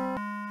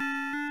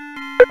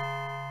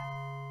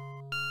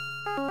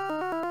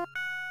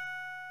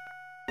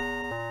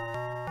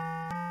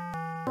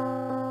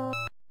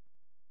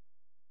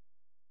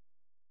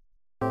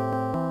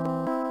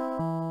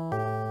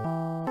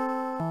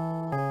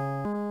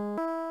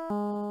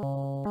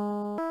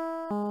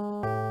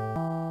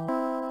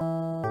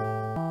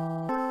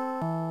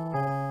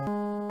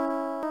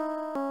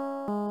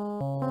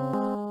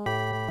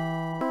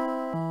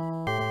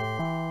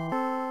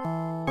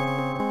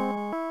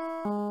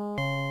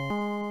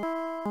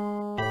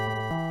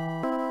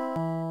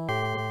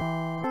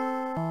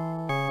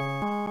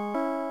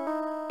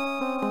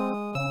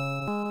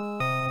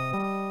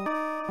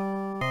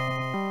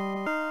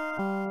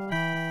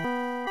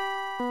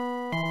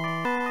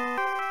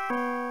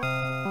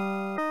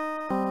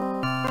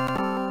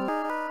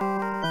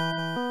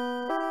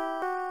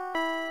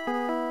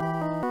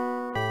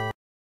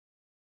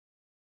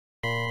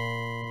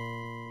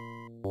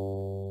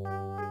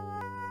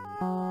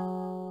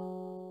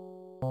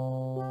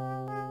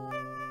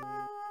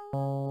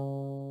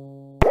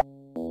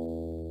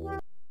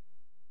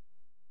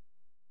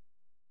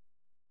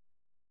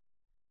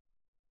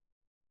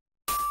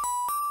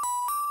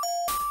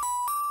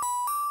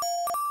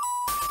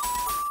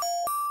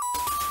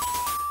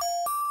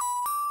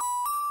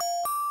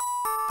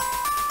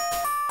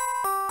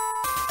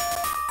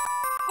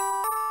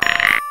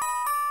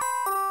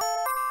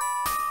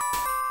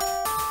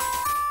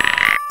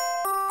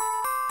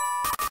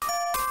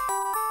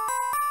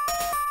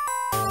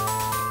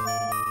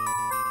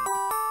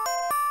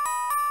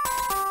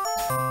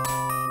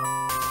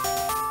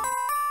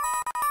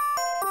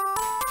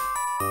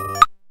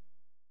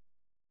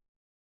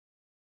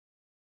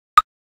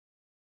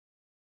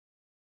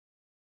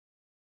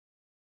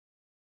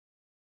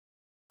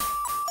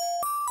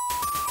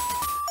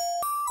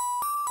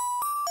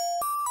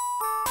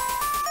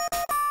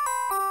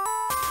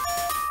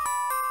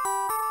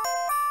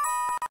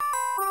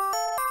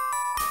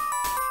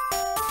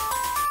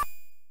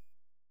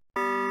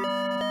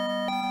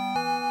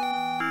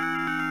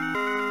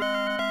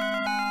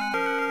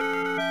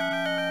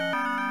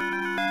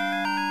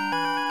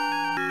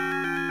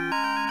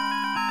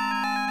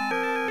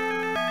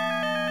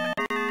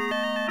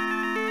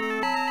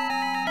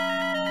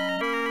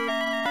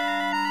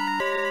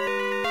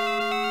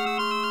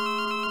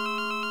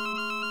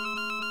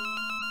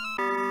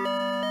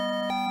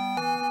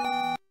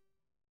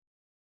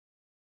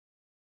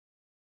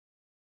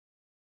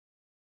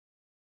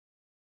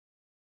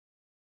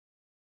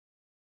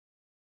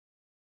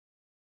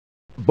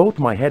 Both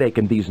my headache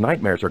and these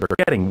nightmares are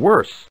getting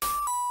worse.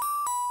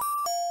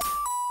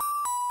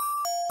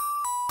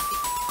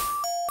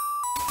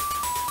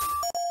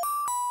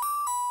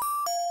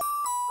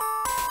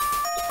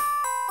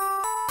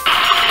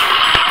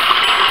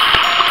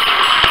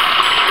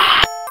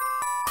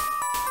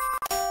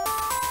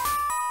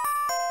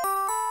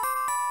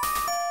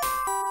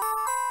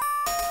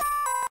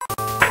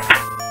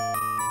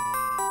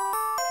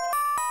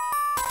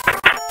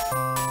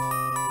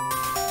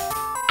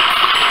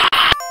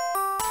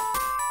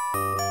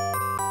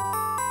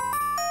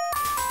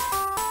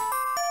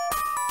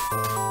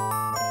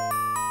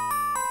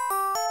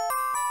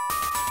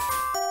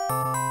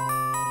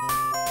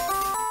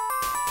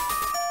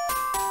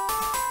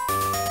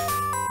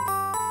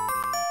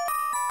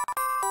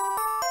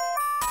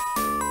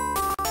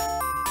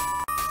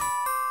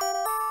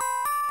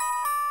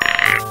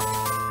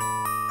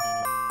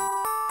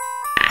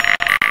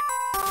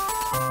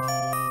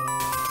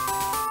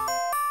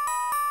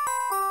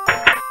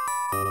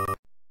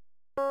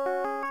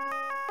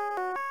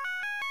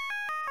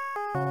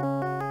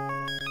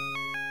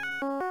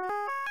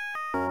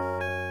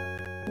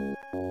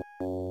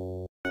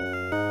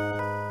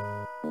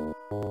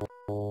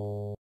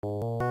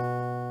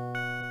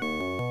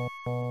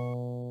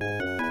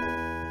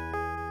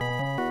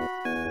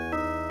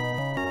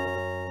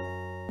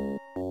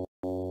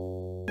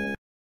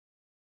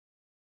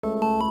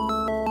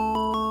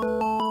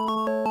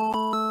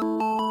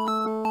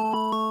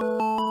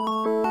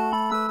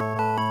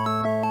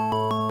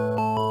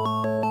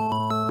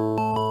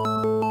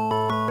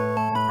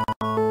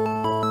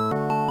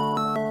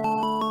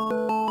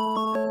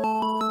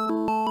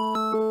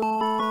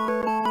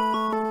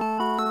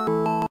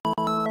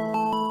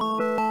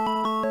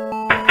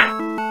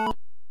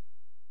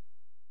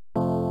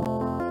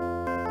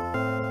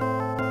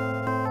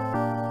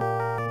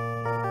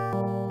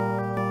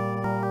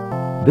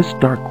 This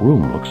dark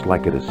room looks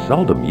like it is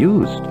seldom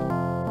used.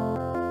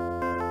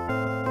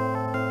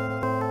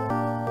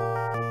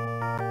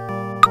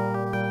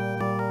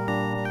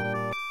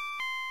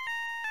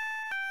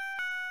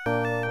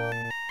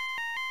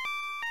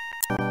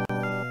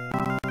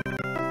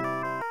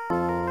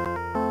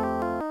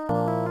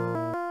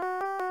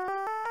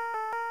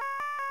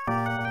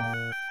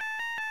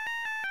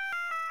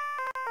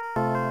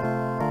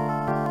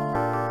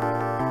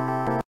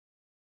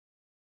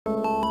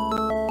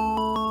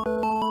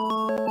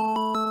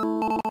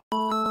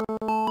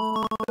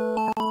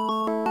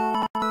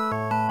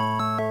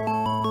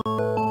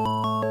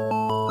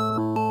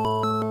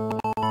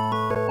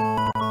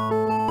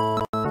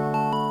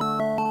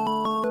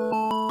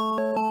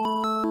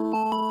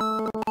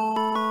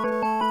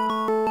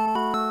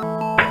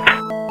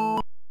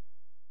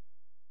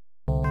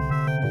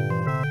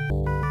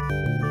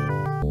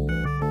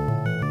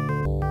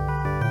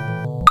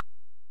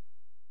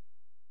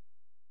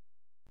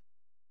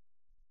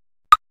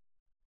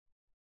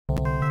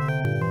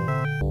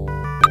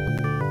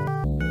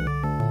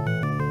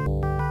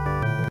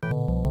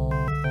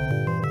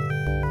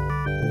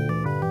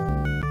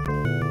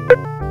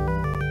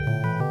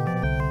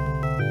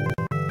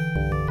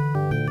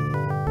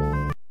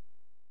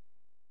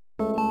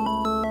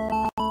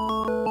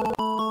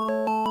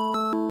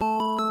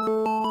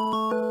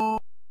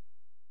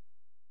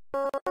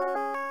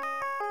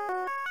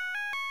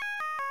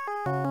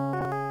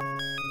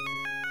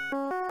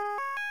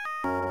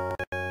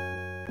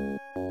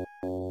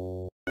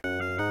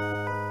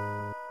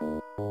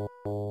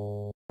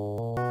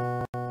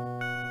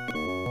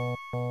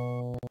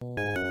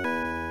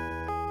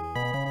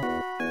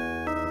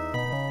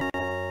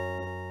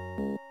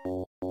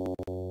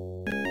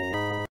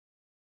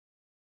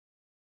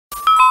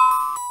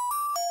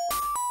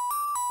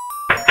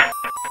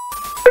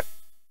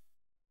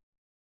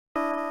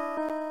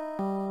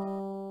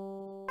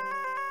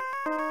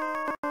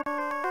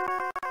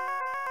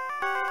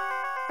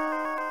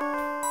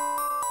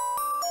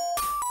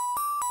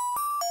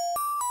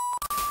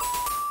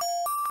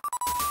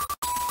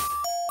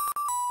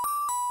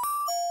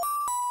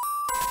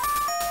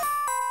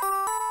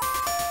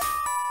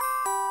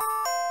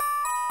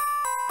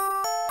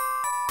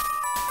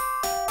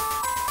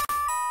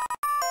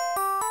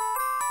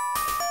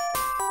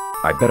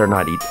 I better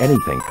not eat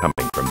anything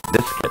coming from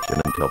this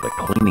kitchen until the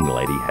cleaning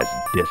lady has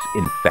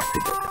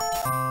disinfected it.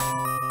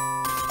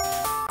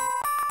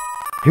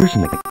 Here's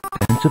an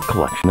extensive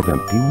collection of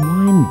empty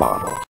wine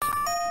bottles.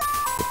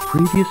 The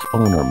previous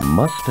owner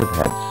must have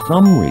had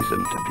some reason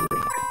to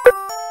drink.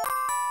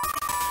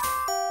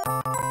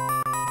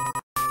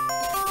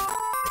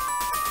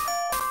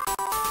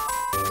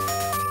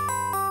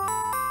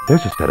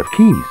 There's a set of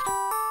keys.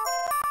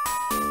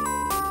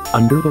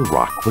 Under the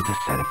rock was a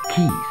set of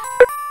keys.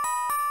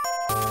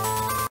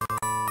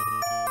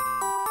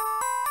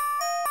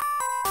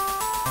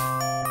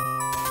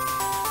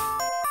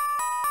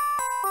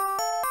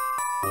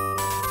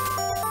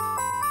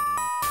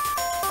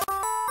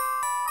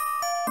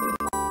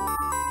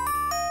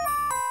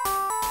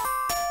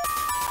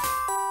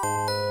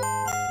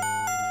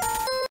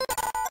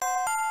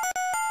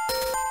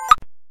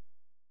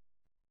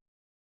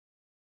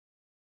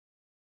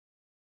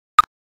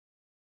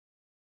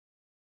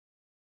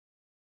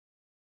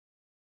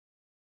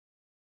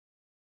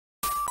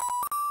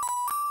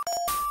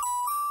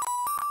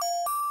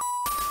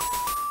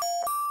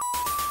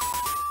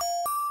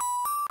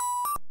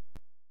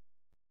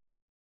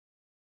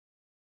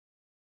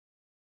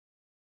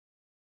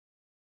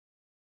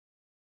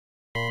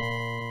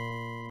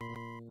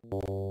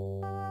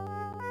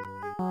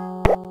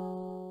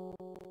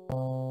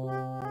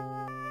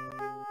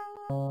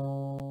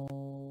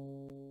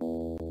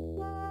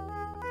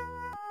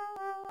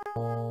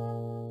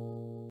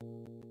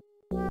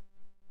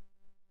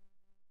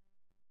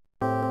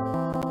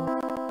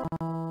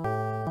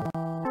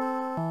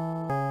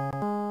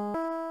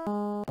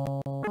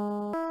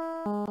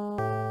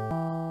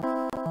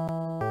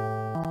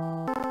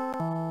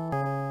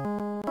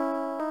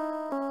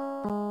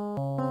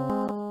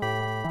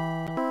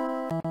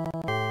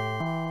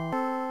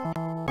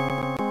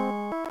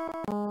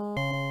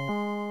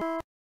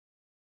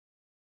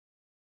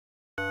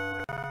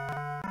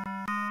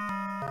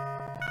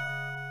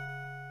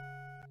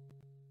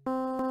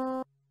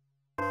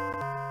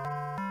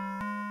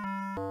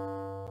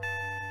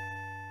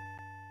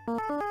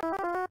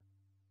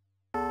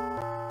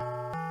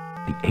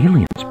 The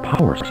alien's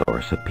power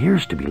source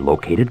appears to be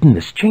located in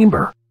this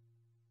chamber.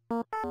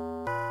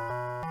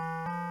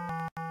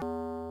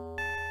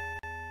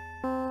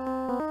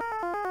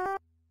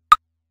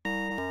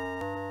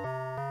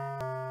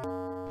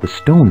 The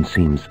stone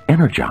seems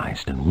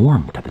energized and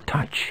warm to the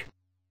touch.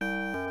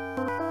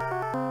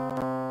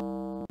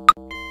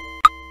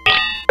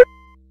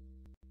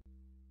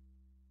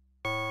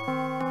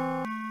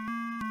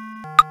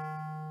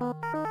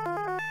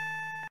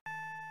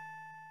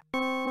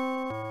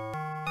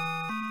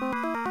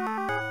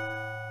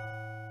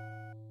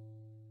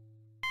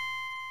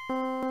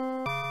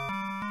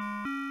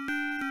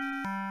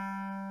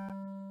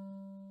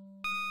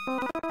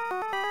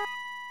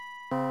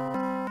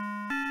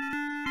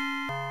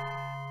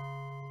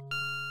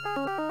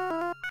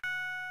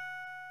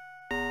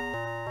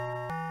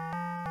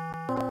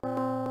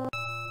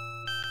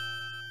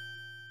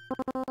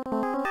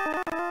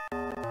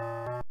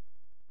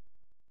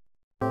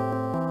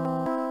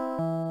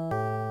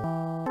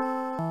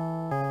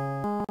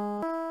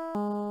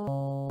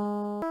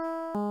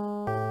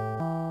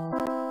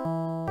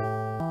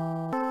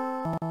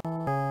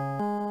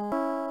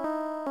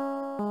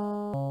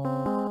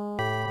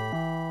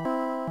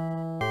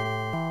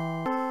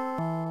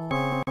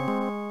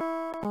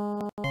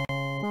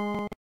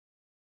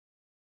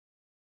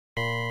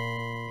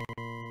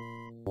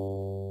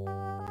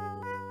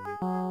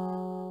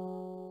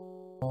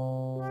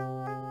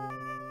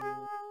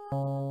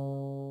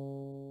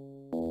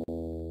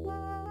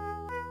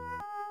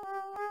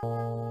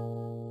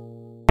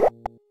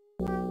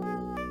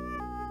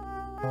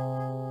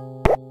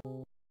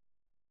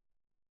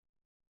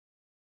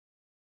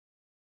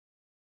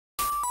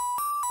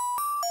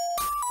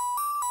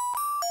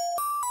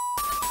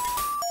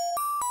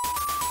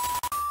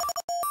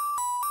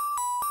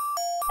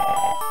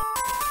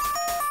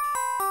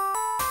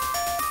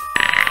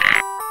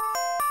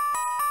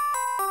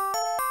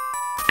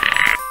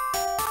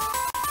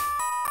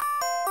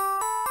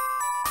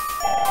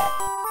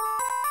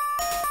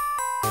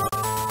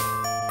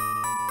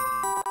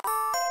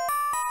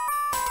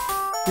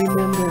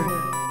 Remember,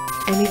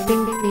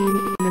 anything seen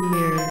in the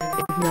mirror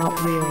is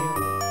not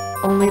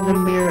real. Only the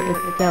mirror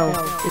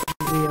itself is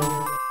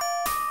real.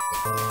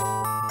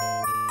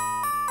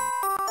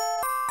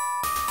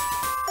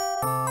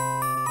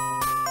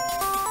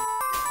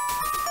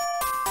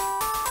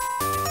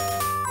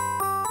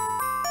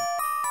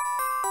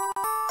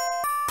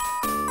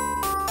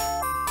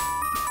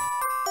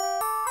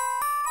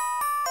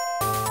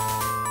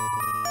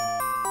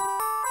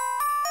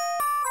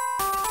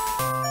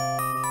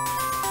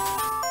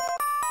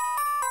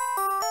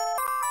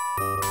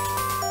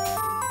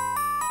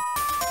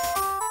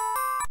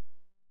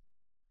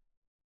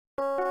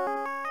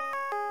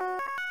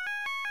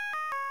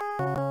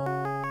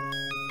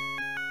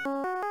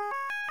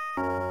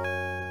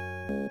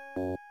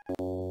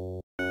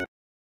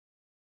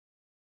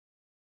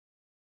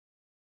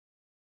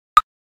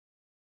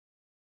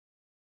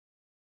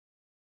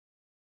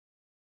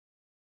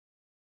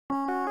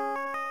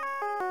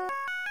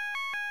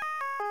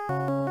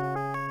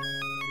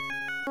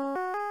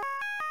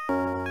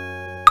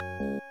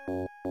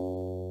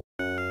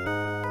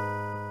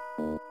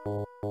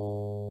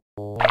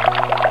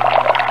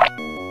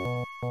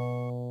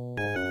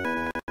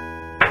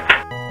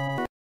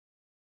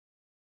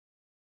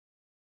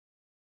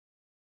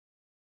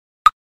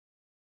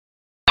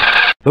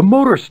 The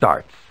motor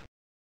starts.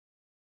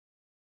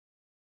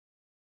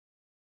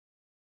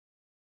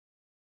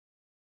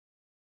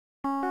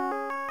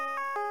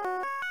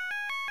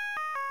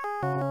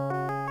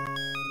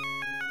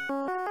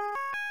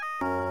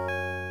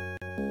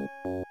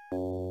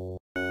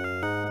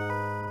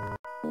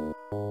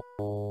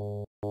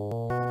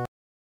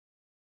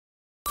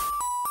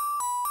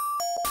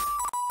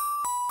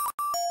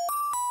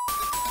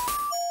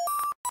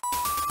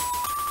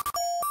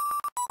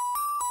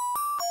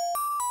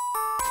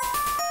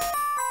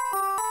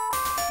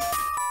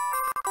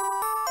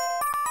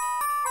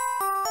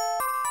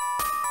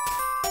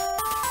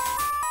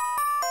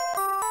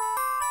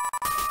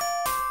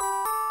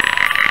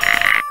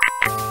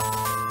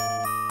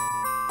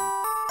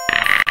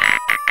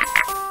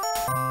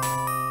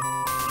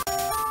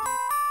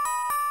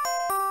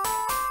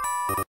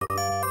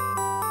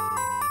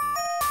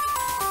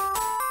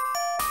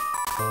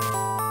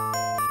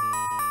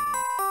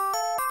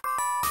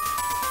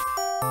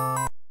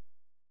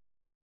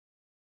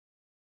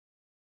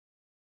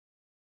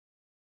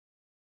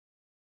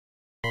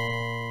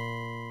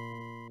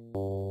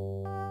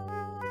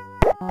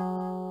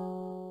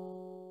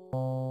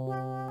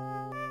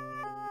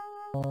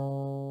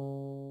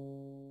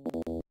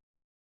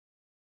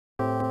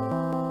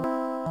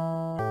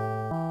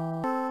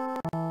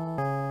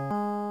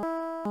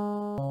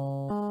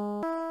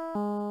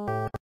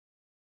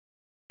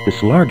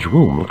 This large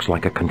room looks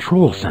like a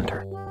control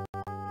center.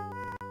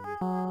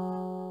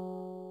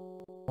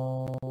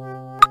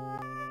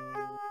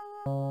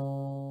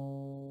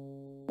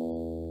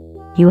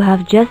 You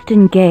have just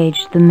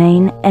engaged the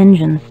main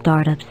engine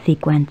startup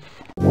sequence.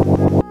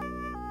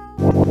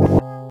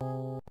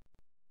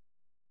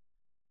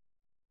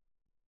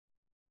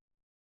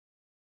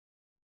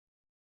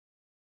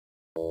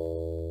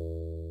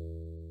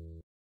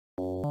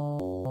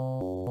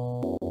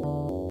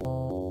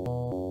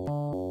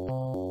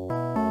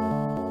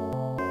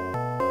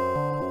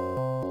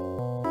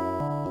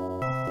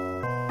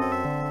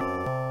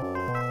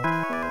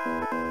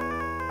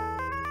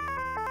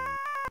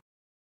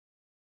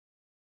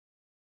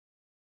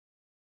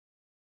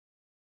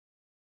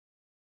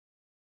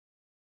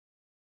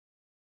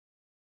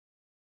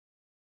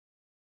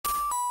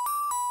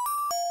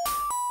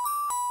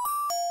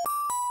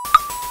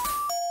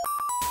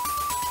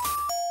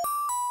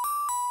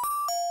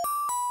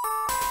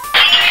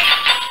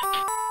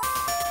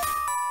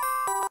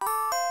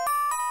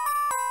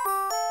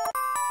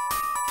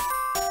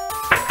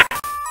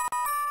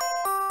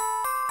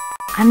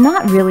 I'm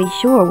not really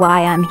sure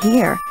why I'm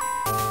here,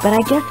 but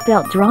I just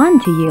felt drawn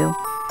to you.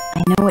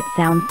 I know it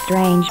sounds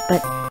strange,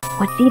 but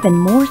what's even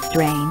more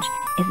strange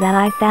is that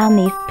I found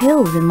these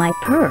pills in my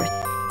purse.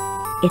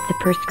 It's a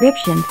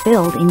prescription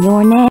filled in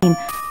your name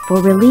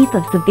for relief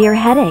of severe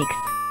headaches.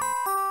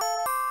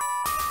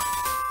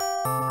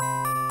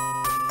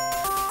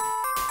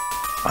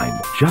 I'm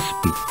just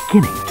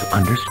beginning to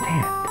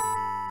understand.